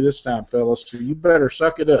it on you this time, fellas. So you better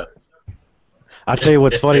suck it up. I'll tell you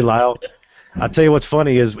what's funny, Lyle. I'll tell you what's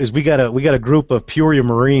funny is we got a group of Peoria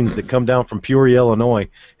Marines that come down from Peoria, Illinois,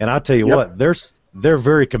 and I'll tell you what, they're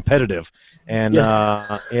very competitive, and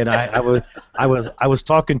I was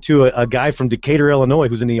talking to a guy from Decatur, Illinois,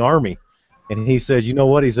 who's in the Army, and he says, you know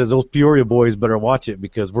what? He says those Peoria boys better watch it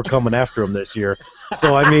because we're coming after them this year.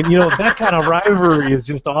 So I mean, that kind of rivalry is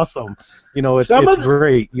just awesome. It's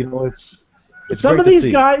great. It's some great of to these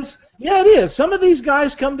see. guys. Yeah, it is. Some of these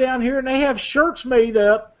guys come down here and they have shirts made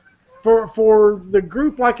up for the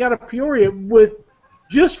group like out of Peoria with.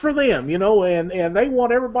 Just for them, and they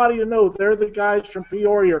want everybody to know they're the guys from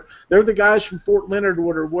Peoria, or they're the guys from Fort Leonard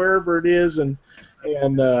Wood or wherever it is, and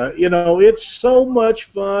it's so much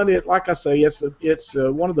fun. Like I say, it's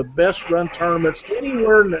one of the best run tournaments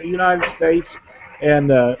anywhere in the United States,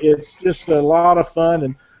 and it's just a lot of fun,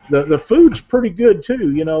 and the food's pretty good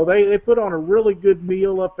too. They put on a really good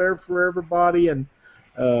meal up there for everybody, and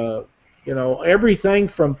everything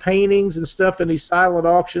from paintings and stuff in these silent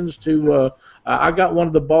auctions to I got one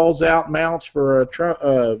of the balls out mounts for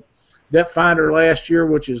a depth finder last year,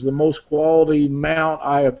 which is the most quality mount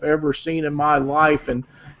I have ever seen in my life, and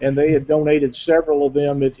they had donated several of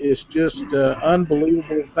them. It's just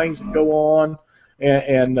unbelievable things that go on.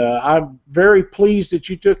 And I'm very pleased that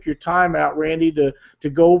you took your time out, Randy, to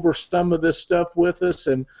go over some of this stuff with us.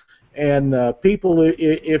 And people,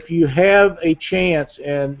 if you have a chance,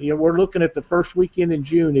 and we're looking at the first weekend in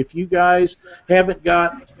June, if you guys haven't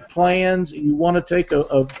got plans, you want to take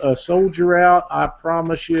a soldier out, I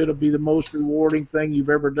promise you it'll be the most rewarding thing you've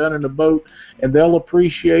ever done in a boat, and they'll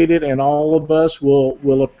appreciate it, and all of us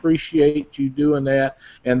will appreciate you doing that,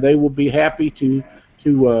 and they will be happy to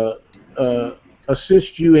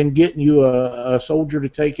assist you in getting you a soldier to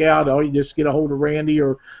take out. All you just get a hold of Randy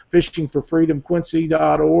or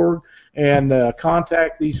fishingforfreedomquincy.org and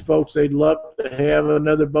contact these folks. They'd love to have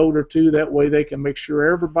another boat or two. That way they can make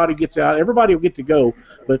sure everybody gets out. Everybody will get to go,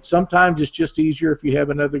 but sometimes it's just easier if you have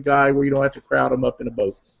another guy where you don't have to crowd them up in a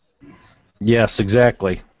boat. Yes,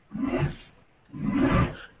 exactly.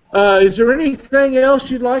 Is there anything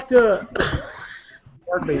else you'd like to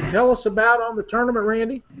tell us about on the tournament,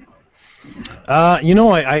 Randy? I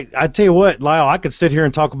tell you what, Lyle, I could sit here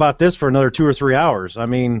and talk about this for another 2 or 3 hours. I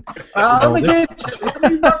mean, let me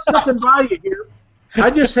run something by you here.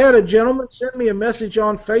 I just had a gentleman send me a message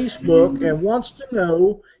on Facebook and wants to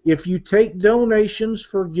know if you take donations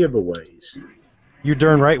for giveaways. You're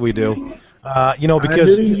darn right we do.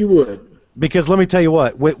 Because I knew you would. Because let me tell you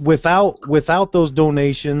what, without those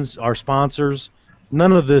donations, our sponsors,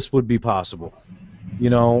 none of this would be possible.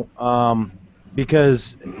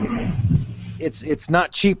 Because it's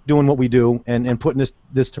not cheap doing what we do and putting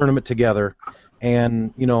this tournament together,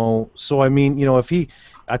 and so I mean, if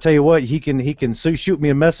I tell you what, he can shoot me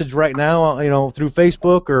a message right now, through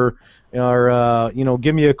Facebook or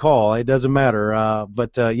give me a call. It doesn't matter.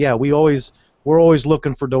 But yeah, we're always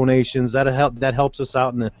looking for donations. That helps us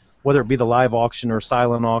out whether it be the live auction or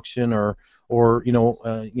silent auction or in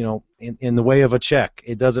the way of a check.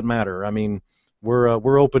 It doesn't matter. I mean,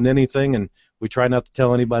 we're open to anything, and we try not to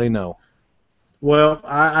tell anybody no. Well,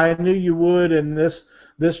 I knew you would, and this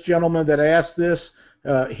gentleman that asked this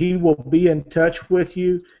He will be in touch with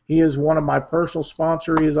you. He is one of my personal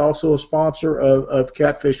sponsors. He is also a sponsor of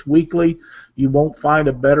Catfish Weekly. You won't find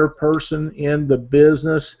a better person in the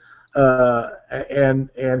business,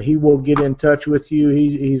 and he will get in touch with you.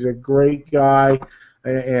 He's a great guy,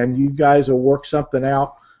 and you guys will work something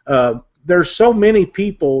out. There's so many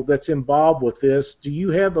people that's involved with this. Do you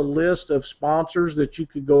have a list of sponsors that you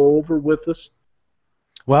could go over with us?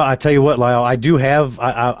 Well, I tell you what, Lyle, I do have.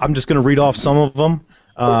 I'm just going to read off some of them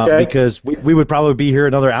Okay. because we would probably be here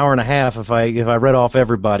another hour and a half if I read off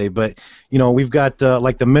everybody. But we've got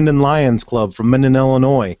like the Minden Lions Club from Minden,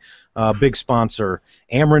 Illinois, big sponsor.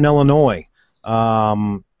 Ameren, Illinois.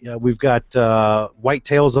 We've got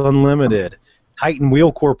Whitetails Unlimited, Titan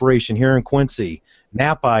Wheel Corporation here in Quincy,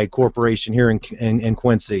 Knapeye Corporation here in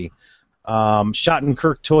Quincy,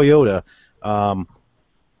 Schottenkirk Toyota.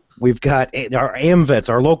 We've got our AmVets,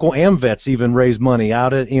 our local AmVets even raise money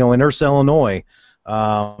out at in Ursa, Illinois.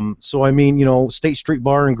 So I mean, State Street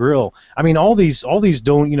Bar and Grill. I mean, all these all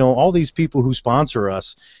these people who sponsor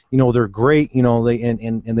us, they're great. They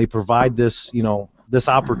and they provide this this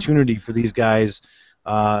opportunity for these guys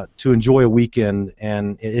to enjoy a weekend,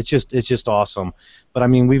 and it's just awesome. But I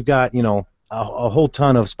mean, we've got a whole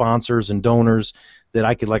ton of sponsors and donors that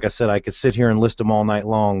I could sit here and list them all night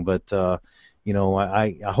long. But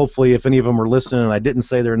I hopefully if any of them are listening and I didn't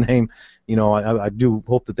say their name, I do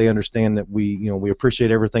hope that they understand that we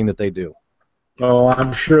appreciate everything that they do. Oh,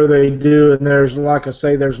 I'm sure they do, and there's, like I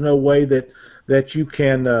say, there's no way that you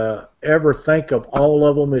can ever think of all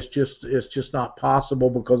of them. It's just not possible,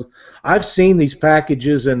 because I've seen these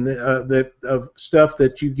packages and that of stuff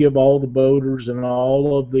that you give all the boaters and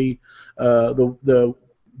all of the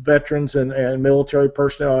veterans and military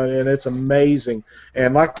personnel, and it's amazing.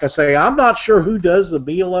 And like I say, I'm not sure who does the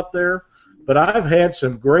meal up there, but I've had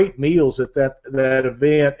some great meals at that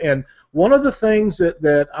event. And one of the things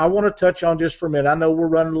that I want to touch on just for a minute, I know we're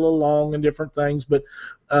running a little long and different things, but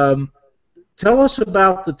tell us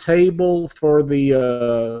about the table for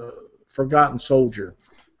the Forgotten Soldier.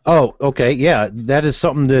 Oh, okay, yeah, that is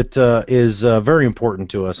something that is very important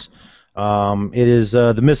to us. It is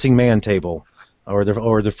the Missing Man table, or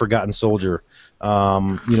the Forgotten Soldier.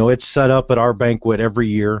 It's set up at our banquet every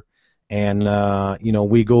year, and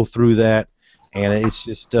we go through that, and it's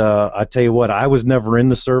just I tell you what, I was never in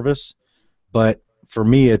the service, but for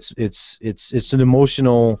me it's an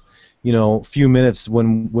emotional few minutes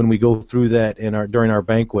when we go through that during our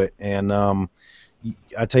banquet, and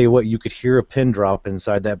I tell you what, you could hear a pin drop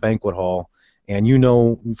inside that banquet hall, and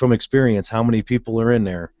from experience how many people are in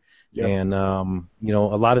there. Yep. And a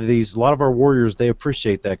lot of our warriors, they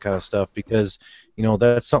appreciate that kind of stuff, because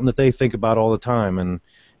that's something that they think about all the time, and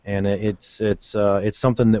it's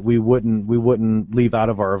something that we wouldn't leave out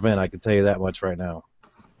of our event. I can tell you that much right now.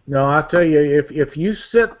 No, I tell you, if you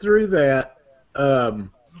sit through that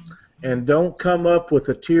and don't come up with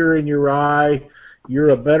a tear in your eye, you're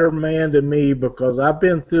a better man to me, because I've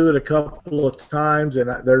been through it a couple of times, and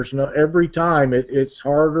every time it's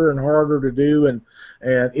harder and harder to do, and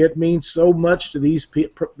it means so much to these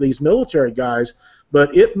military guys,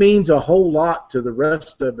 but it means a whole lot to the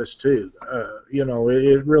rest of us too.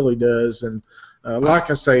 It really does. And like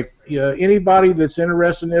I say, anybody that's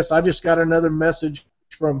interested in this, I just got another message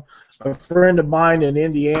from a friend of mine in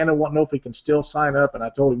Indiana wanting to know if he can still sign up, and I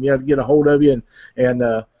told him, yeah, to get a hold of you,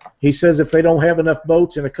 and he says if they don't have enough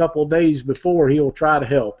boats in a couple of days before, he'll try to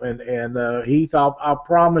help, and he thought, I'll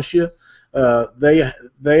promise you,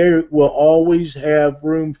 they will always have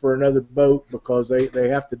room for another boat, because they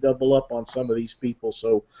have to double up on some of these people.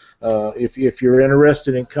 So if you're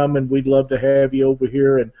interested in coming, we'd love to have you over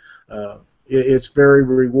here, and it's very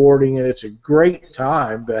rewarding, and it's a great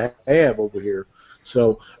time to have over here.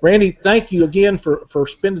 So, Randy, thank you again for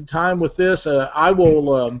spending time with this. I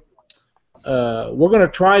will. We're going to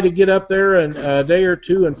try to get up there in a day or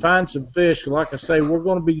two and find some fish. Like I say, we're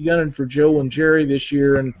going to be gunning for Joe and Jerry this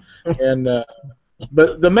year,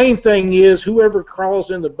 but the main thing is, whoever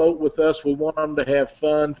crawls in the boat with us, we want them to have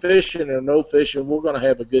fun, fishing or no fishing. We're going to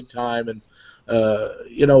have a good time, and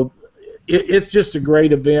it's just a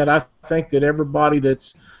great event. I think that everybody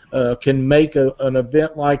that's can make an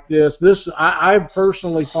event like this. I'm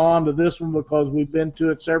personally fond of this one, because we've been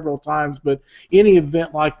to it several times, but any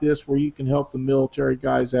event like this where you can help the military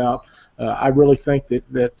guys out, I really think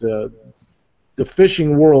that the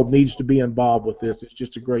fishing world needs to be involved with this. It's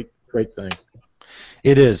just a great thing.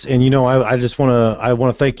 It is, and I just want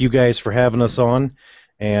to thank you guys for having us on,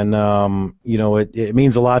 and it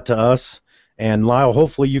means a lot to us. And Lyle,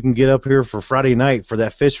 hopefully you can get up here for Friday night for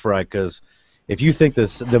that fish fry, because if you think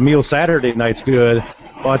the meal Saturday night's good,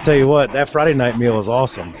 well, I'll tell you what, that Friday night meal is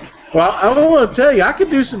awesome. Well, I want to tell you, I could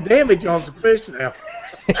do some damage on some fish now.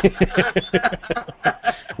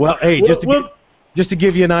 Well, hey, Well, just to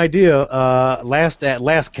give you an idea, last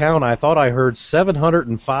count, I thought I heard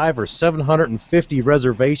 705 or 750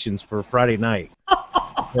 reservations for Friday night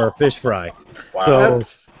for our fish fry. Wow. So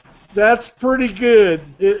that's pretty good.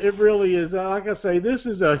 It really is. Like I say, this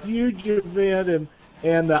is a huge event,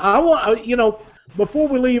 and I want before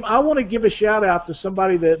we leave, I want to give a shout out to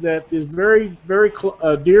somebody that is very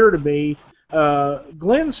dear to me.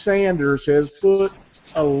 Glenn Sanders has put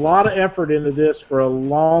a lot of effort into this for a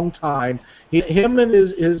long time. Him and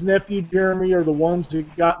his nephew Jeremy are the ones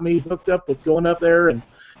that got me hooked up with going up there, and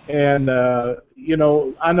I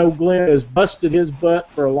know Glenn has busted his butt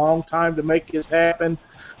for a long time to make this happen,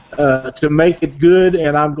 to make it good,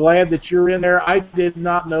 and I'm glad that you're in there. I did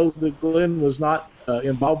not know that Glenn was not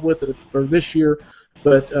involved with it for this year,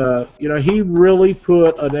 but he really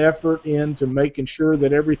put an effort into making sure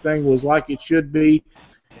that everything was like it should be,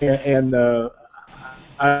 and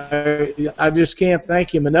I just can't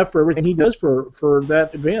thank him enough for everything he does for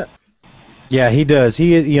that event. yeah, he does.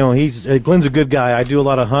 He's Glenn's a good guy. I do a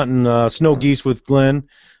lot of hunting snow geese with Glenn.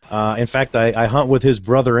 In fact, I hunt with his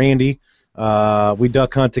brother Andy. We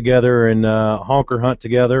duck hunt together and honker hunt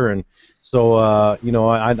together, and so I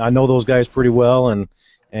know those guys pretty well. And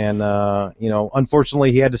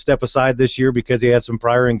unfortunately, he had to step aside this year because he had some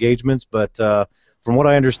prior engagements. But from what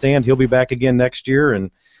I understand, he'll be back again next year,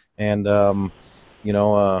 and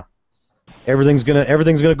everything's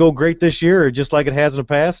gonna go great this year, just like it has in the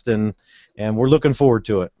past, and we're looking forward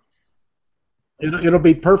to it. It'll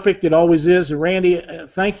be perfect. It always is. And Randy,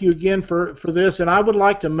 thank you again for this. And I would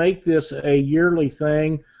like to make this a yearly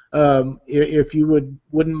thing. If you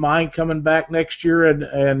wouldn't mind coming back next year,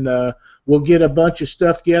 and we'll get a bunch of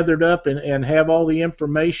stuff gathered up and have all the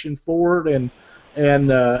information for it,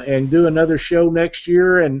 and do another show next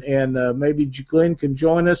year, and maybe Glenn can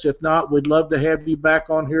join us. If not, we'd love to have you back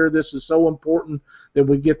on here. This is so important that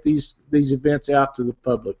we get these events out to the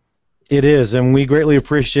public. It is, and we greatly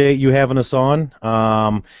appreciate you having us on,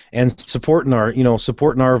 and supporting our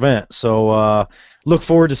event. So look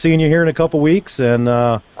forward to seeing you here in a couple weeks, and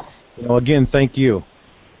again, thank you.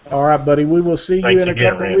 All right, buddy. We will see Thanks you in a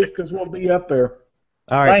again, couple Randy. weeks because we'll be up there.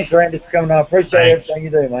 All right. Thanks, Randy, for coming on. Appreciate Thanks. everything you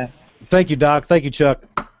do, man. Thank you, Doc. Thank you, Chuck.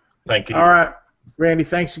 Thank you. All right, Randy.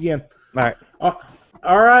 Thanks again. All right.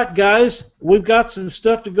 All right, guys. We've got some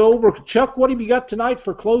stuff to go over. Chuck, what have you got tonight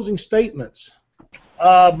for closing statements?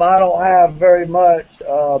 I don't have very much.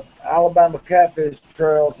 Alabama Catfish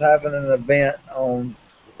Trail's having an event on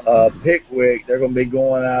Pickwick. They're going to be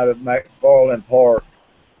going out of McFarland Park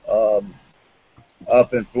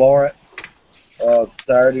up in Florence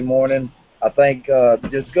Saturday morning. I think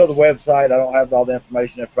just go to the website. I don't have all the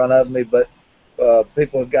information in front of me, but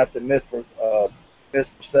people have got the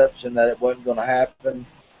misperception that it wasn't going to happen.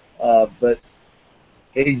 But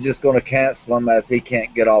he's just going to cancel them as he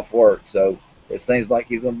can't get off work. So it seems like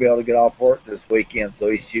he's going to be able to get off work this weekend, so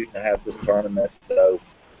he's shooting to have this tournament. So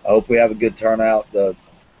I hope we have a good turnout. There's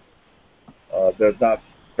not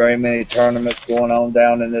very many tournaments going on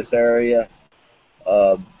down in this area,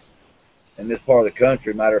 in this part of the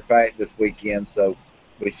country, matter of fact, this weekend. So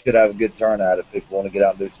we should have a good turnout if people want to get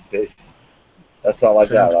out and do some fishing. That's all I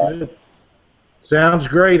got. Sounds good. Sounds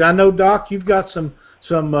great. I know, Doc, you've got some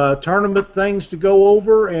tournament things to go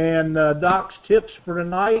over, and Doc's tips for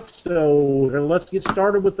tonight. So let's get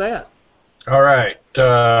started with that. All right.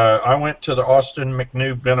 I went to the Austin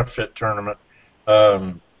McNew benefit tournament.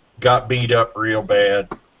 Got beat up real bad.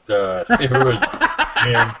 It was,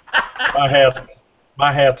 man,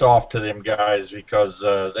 my hat's off to them guys because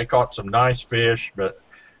they caught some nice fish, but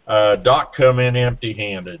Doc come in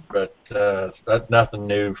empty-handed. But that's nothing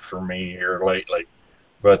new for me here lately.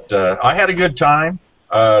 But I had a good time.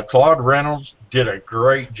 Claude Reynolds did a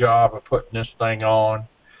great job of putting this thing on.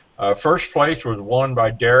 First place was won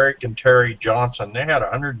by Derek and Terry Johnson. They had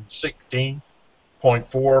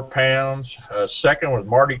 116.4 pounds. Second was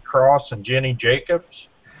Marty Cross and Jenny Jacobs.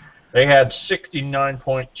 They had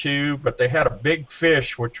 69.2, but they had a big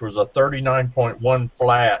fish, which was a 39.1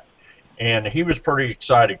 flat, and he was pretty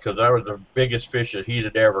excited because that was the biggest fish that he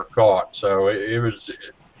had ever caught. So it was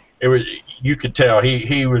you could tell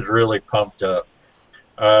he was really pumped up.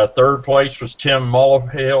 Third place was Tim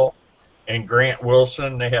Mullihill and Grant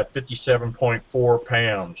Wilson. They had 57.4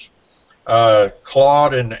 pounds.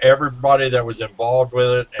 Claude and everybody that was involved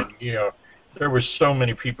with it, and there was so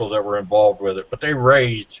many people that were involved with it, but they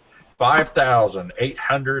raised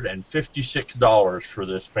 $5,856 for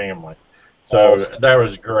this family. So awesome. That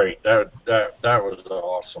was great. That was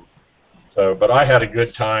awesome. So, but I had a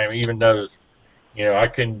good time, even though You know, I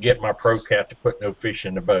couldn't get my pro cat to put no fish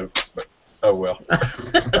in the boat, but oh well.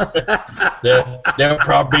 There'll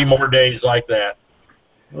probably be more days like that.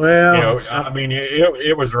 Well, You know, I mean,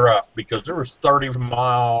 it was rough because there was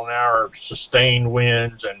 30-mile-an-hour sustained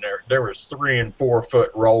winds, and there was 3 and 4 foot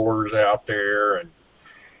rollers out there, and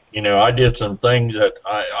you know, I did some things that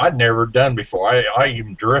I'd never done before. I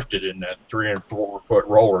even drifted in that 3 and 4 foot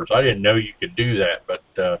rollers. I didn't know you could do that, but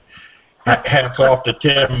hats off to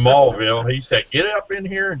Tim Mulville. He said, "Get up in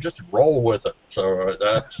here and just roll with it." So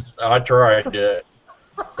I tried that,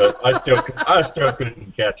 but I still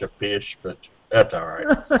couldn't catch a fish, but that's all right.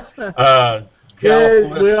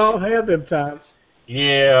 Kids, we all have them times.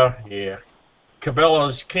 Yeah.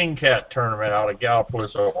 Cabela's King Cat tournament out of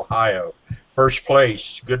Gallipolis, Ohio. First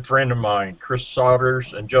place, good friend of mine, Chris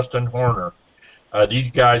Sodders and Justin Horner. These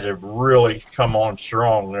guys have really come on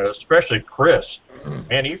strong, especially Chris.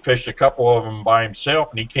 Man, he fished a couple of them by himself,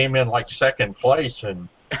 and he came in like second place in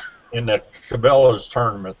the Cabela's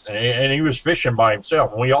tournament, and he was fishing by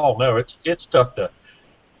himself. And we all know it's tough to,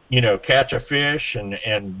 you know, catch a fish and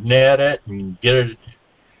net it and get it.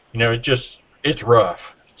 You know, it's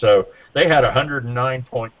rough. So they had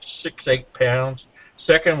 109.68 pounds.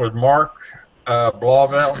 Second was Mark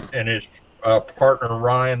Blauvelt and his partner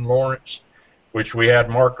Ryan Lawrence, which we had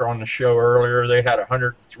Mark on the show earlier. They had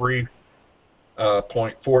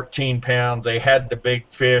 103.14 pounds. They had the big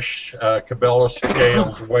fish. Cabela's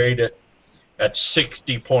scales weighed it at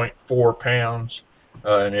 60.4 pounds,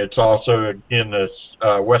 and it's also in the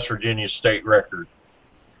West Virginia state record.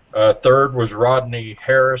 Third was Rodney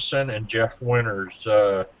Harrison and Jeff Winters.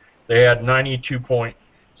 They had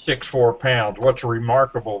 92.64 pounds. What's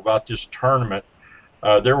remarkable about this tournament,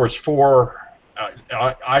 there was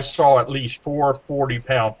I saw at least 4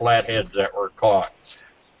 40-pound flatheads that were caught.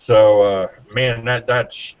 So, man,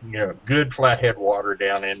 that's, you know, good flathead water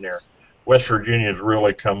down in there. West Virginia's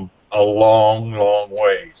really come a long, long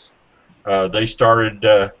ways. They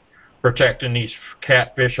started protecting these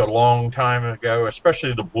catfish a long time ago,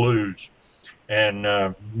 especially the blues, and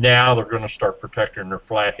now they're going to start protecting their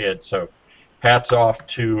flathead. So, hats off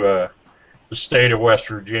to the state of West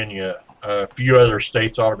Virginia. A few other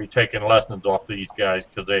states ought to be taking lessons off these guys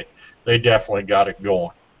because they definitely got it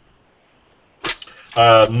going.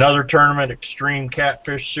 Another tournament, Extreme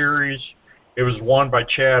Catfish Series. It was won by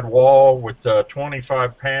Chad Wall with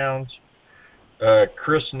 25 pounds.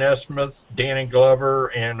 Chris Nesmith, Danny Glover,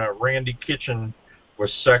 and Randy Kitchen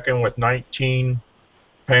was second with 19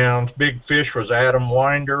 pounds. Big fish was Adam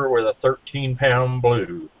Winder with a 13-pound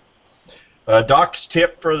blue. Doc's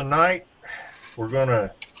tip for the night, we're going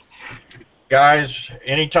to, guys,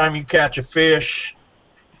 anytime you catch a fish,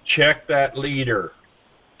 check that leader.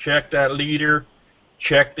 Check that leader.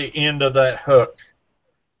 Check the end of that hook.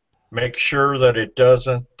 Make sure that it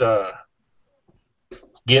doesn't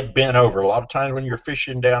get bent over. A lot of times when you're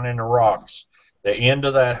fishing down in the rocks, the end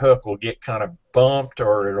of that hook will get kind of bumped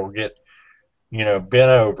or it'll get, you know, bent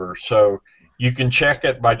over. So you can check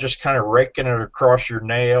it by just kind of raking it across your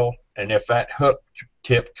nail, and if that hook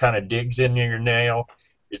tip kind of digs into your nail,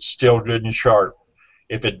 it's still good and sharp.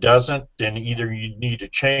 If it doesn't, then either you need to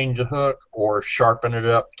change the hook or sharpen it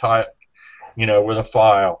up tight, you know, with a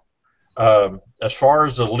file. As far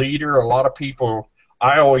as the leader, a lot of people,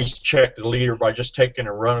 I always check the leader by just taking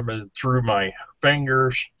and running it through my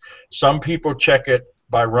fingers. Some people check it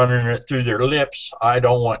by running it through their lips. I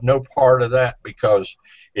don't want no part of that, because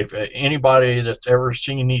if anybody that's ever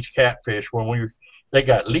seen these catfish, they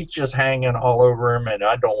got leeches hanging all over them, and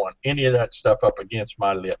I don't want any of that stuff up against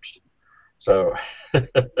my lips. So,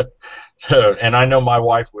 and I know my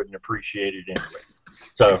wife wouldn't appreciate it anyway.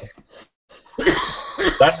 So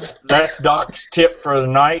that's Doc's tip for the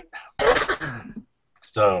night.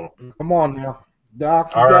 So come on now,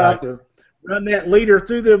 Doc, you all got right. to run that leader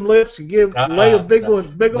through them lips and lay a big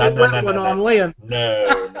old wet one on Lynn.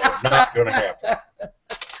 No, not going to happen.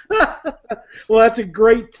 Well, that's a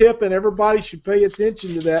great tip, and everybody should pay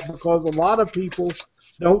attention to that, because a lot of people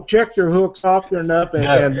don't check their hooks often enough.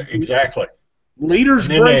 And exactly. Leaders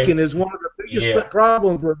breaking is one of the biggest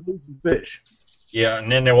problems with losing fish. Yeah,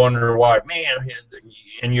 and then they wonder why, man,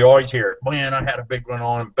 and you always hear it, man, I had a big one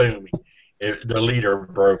on, boom, the leader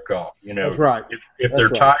broke off. You know, that's right. If they're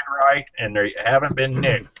tied right and they haven't been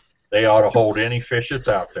nicked, they ought to hold any fish that's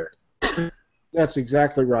out there. That's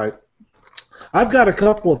exactly right. I've got a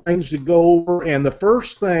couple of things to go over, and the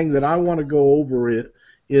first thing that I want to go over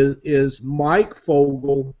is Mike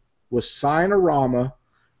Fogel with Sinorama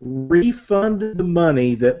refunded the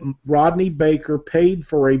money that Rodney Baker paid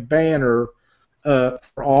for a banner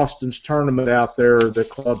for Austin's tournament out there the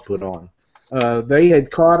club put on. They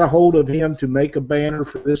had caught a hold of him to make a banner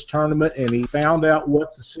for this tournament, and he found out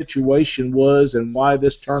what the situation was and why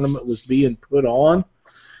this tournament was being put on.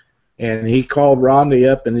 And he called Rodney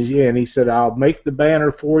up, and he said, I'll make the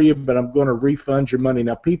banner for you, but I'm going to refund your money.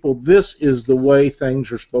 Now, people, this is the way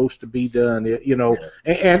things are supposed to be done.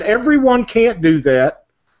 And everyone can't do that,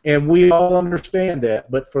 and we all understand that.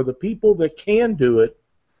 But for the people that can do it,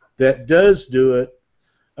 that does do it,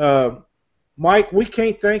 Mike, we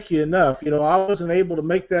can't thank you enough. I wasn't able to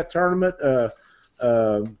make that tournament.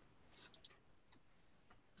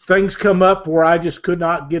 Things come up where I just could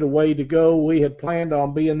not get away to go. We had planned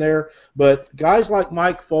on being there, but guys like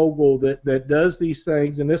Mike Fogel that does these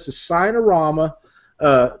things, and this is Signorama,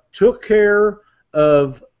 took care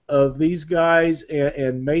of these guys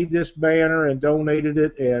and made this banner and donated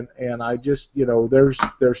it, and I just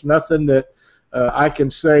there's nothing that I can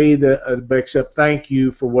say that except thank you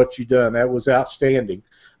for what you done. That was outstanding.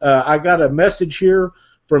 I got a message here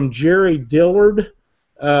from Jerry Dillard.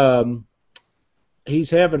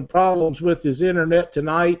 He's having problems with his internet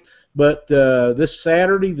tonight, but this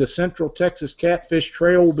Saturday, the Central Texas Catfish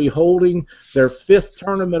Trail will be holding their 5th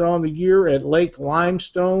tournament on the year at Lake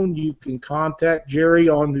Limestone. You can contact Jerry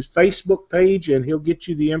on his Facebook page, and he'll get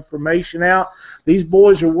you the information out. These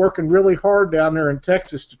boys are working really hard down there in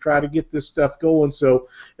Texas to try to get this stuff going. So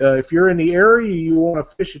if you're in the area, you want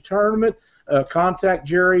to fish a tournament, contact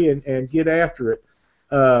Jerry and get after it.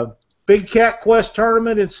 Big Cat Quest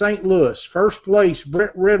tournament in St. Louis. First place,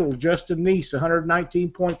 Brent Riddle, Justin Neese,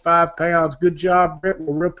 119.5 pounds. Good job, Brent.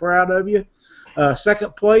 We're real proud of you.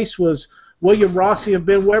 Second place was William Rossi and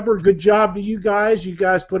Ben Weber. Good job to you guys. You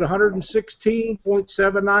guys put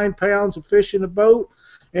 116.79 pounds of fish in the boat.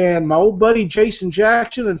 And my old buddy Jason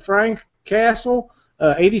Jackson and Frank Castle,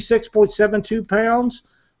 86.72 pounds.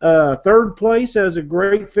 Third place, that was a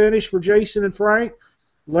great finish for Jason and Frank.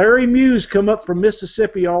 Larry Muse come up from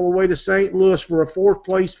Mississippi all the way to St. Louis for a 4th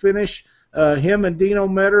place finish. Him and Dino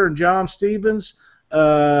Metter and John Stevens,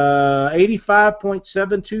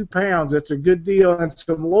 85.72 pounds. That's a good deal. And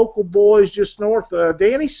some local boys just north.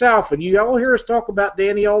 Danny Salfin. You all hear us talk about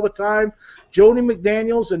Danny all the time. Joni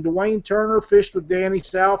McDaniels and Dwayne Turner fished with Danny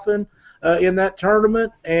Salfin in that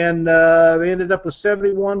tournament, and they ended up with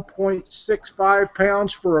 71.65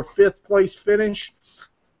 pounds for a 5th place finish.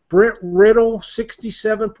 Brent Riddle,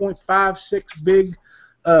 67.56 big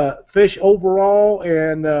fish overall,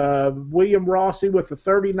 and William Rossi with a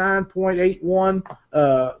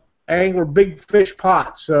 39.81 angler big fish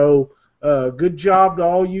pot. So good job to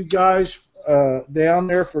all you guys down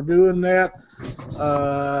there for doing that.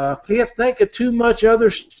 Can't think of too much other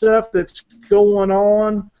stuff that's going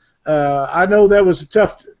on. I know that was a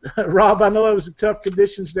tough, Rob. I know that was a tough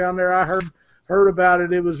conditions down there. I heard about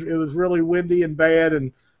it. It was really windy and bad,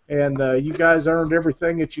 and you guys earned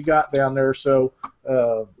everything that you got down there, so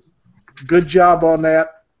good job on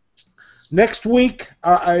that. Next week,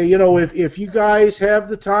 if you guys have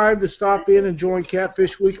the time to stop in and join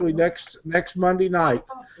Catfish Weekly next Monday night,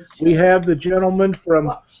 we have the gentleman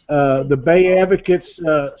from the Bay Advocates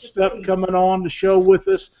stuff coming on the show with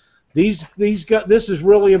us. These guys, this is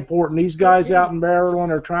really important. These guys out in Maryland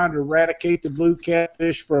are trying to eradicate the blue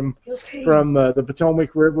catfish from the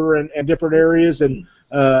Potomac River and different areas. And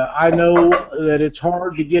I know that it's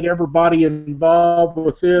hard to get everybody involved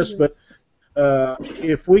with this, but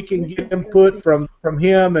if we can get input from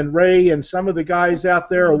him and Ray and some of the guys out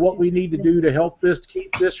there on what we need to do to help this, to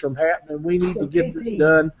keep this from happening, we need to get this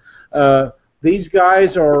done. These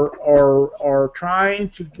guys are trying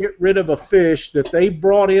to get rid of a fish that they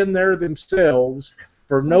brought in there themselves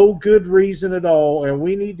for no good reason at all, and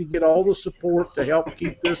we need to get all the support to help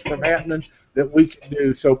keep this from happening that we can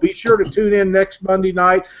do. So be sure to tune in next Monday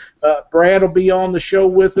night. Brad will be on the show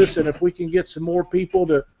with us, and if we can get some more people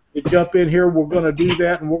to jump in here, we're going to do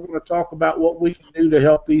that, and we're going to talk about what we can do to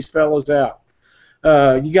help these fellas out.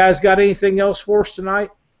 You guys got anything else for us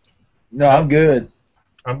tonight? No, I'm good.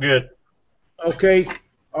 I'm good. Okay,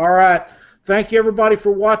 all right. Thank you, everybody,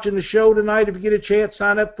 for watching the show tonight. If you get a chance,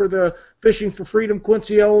 sign up for the Fishing for Freedom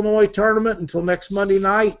Quincy, Illinois tournament until next Monday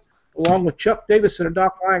night. Along with Chuck Davison and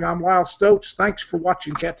Doc Lang, I'm Lyle Stokes. Thanks for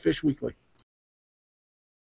watching Catfish Weekly.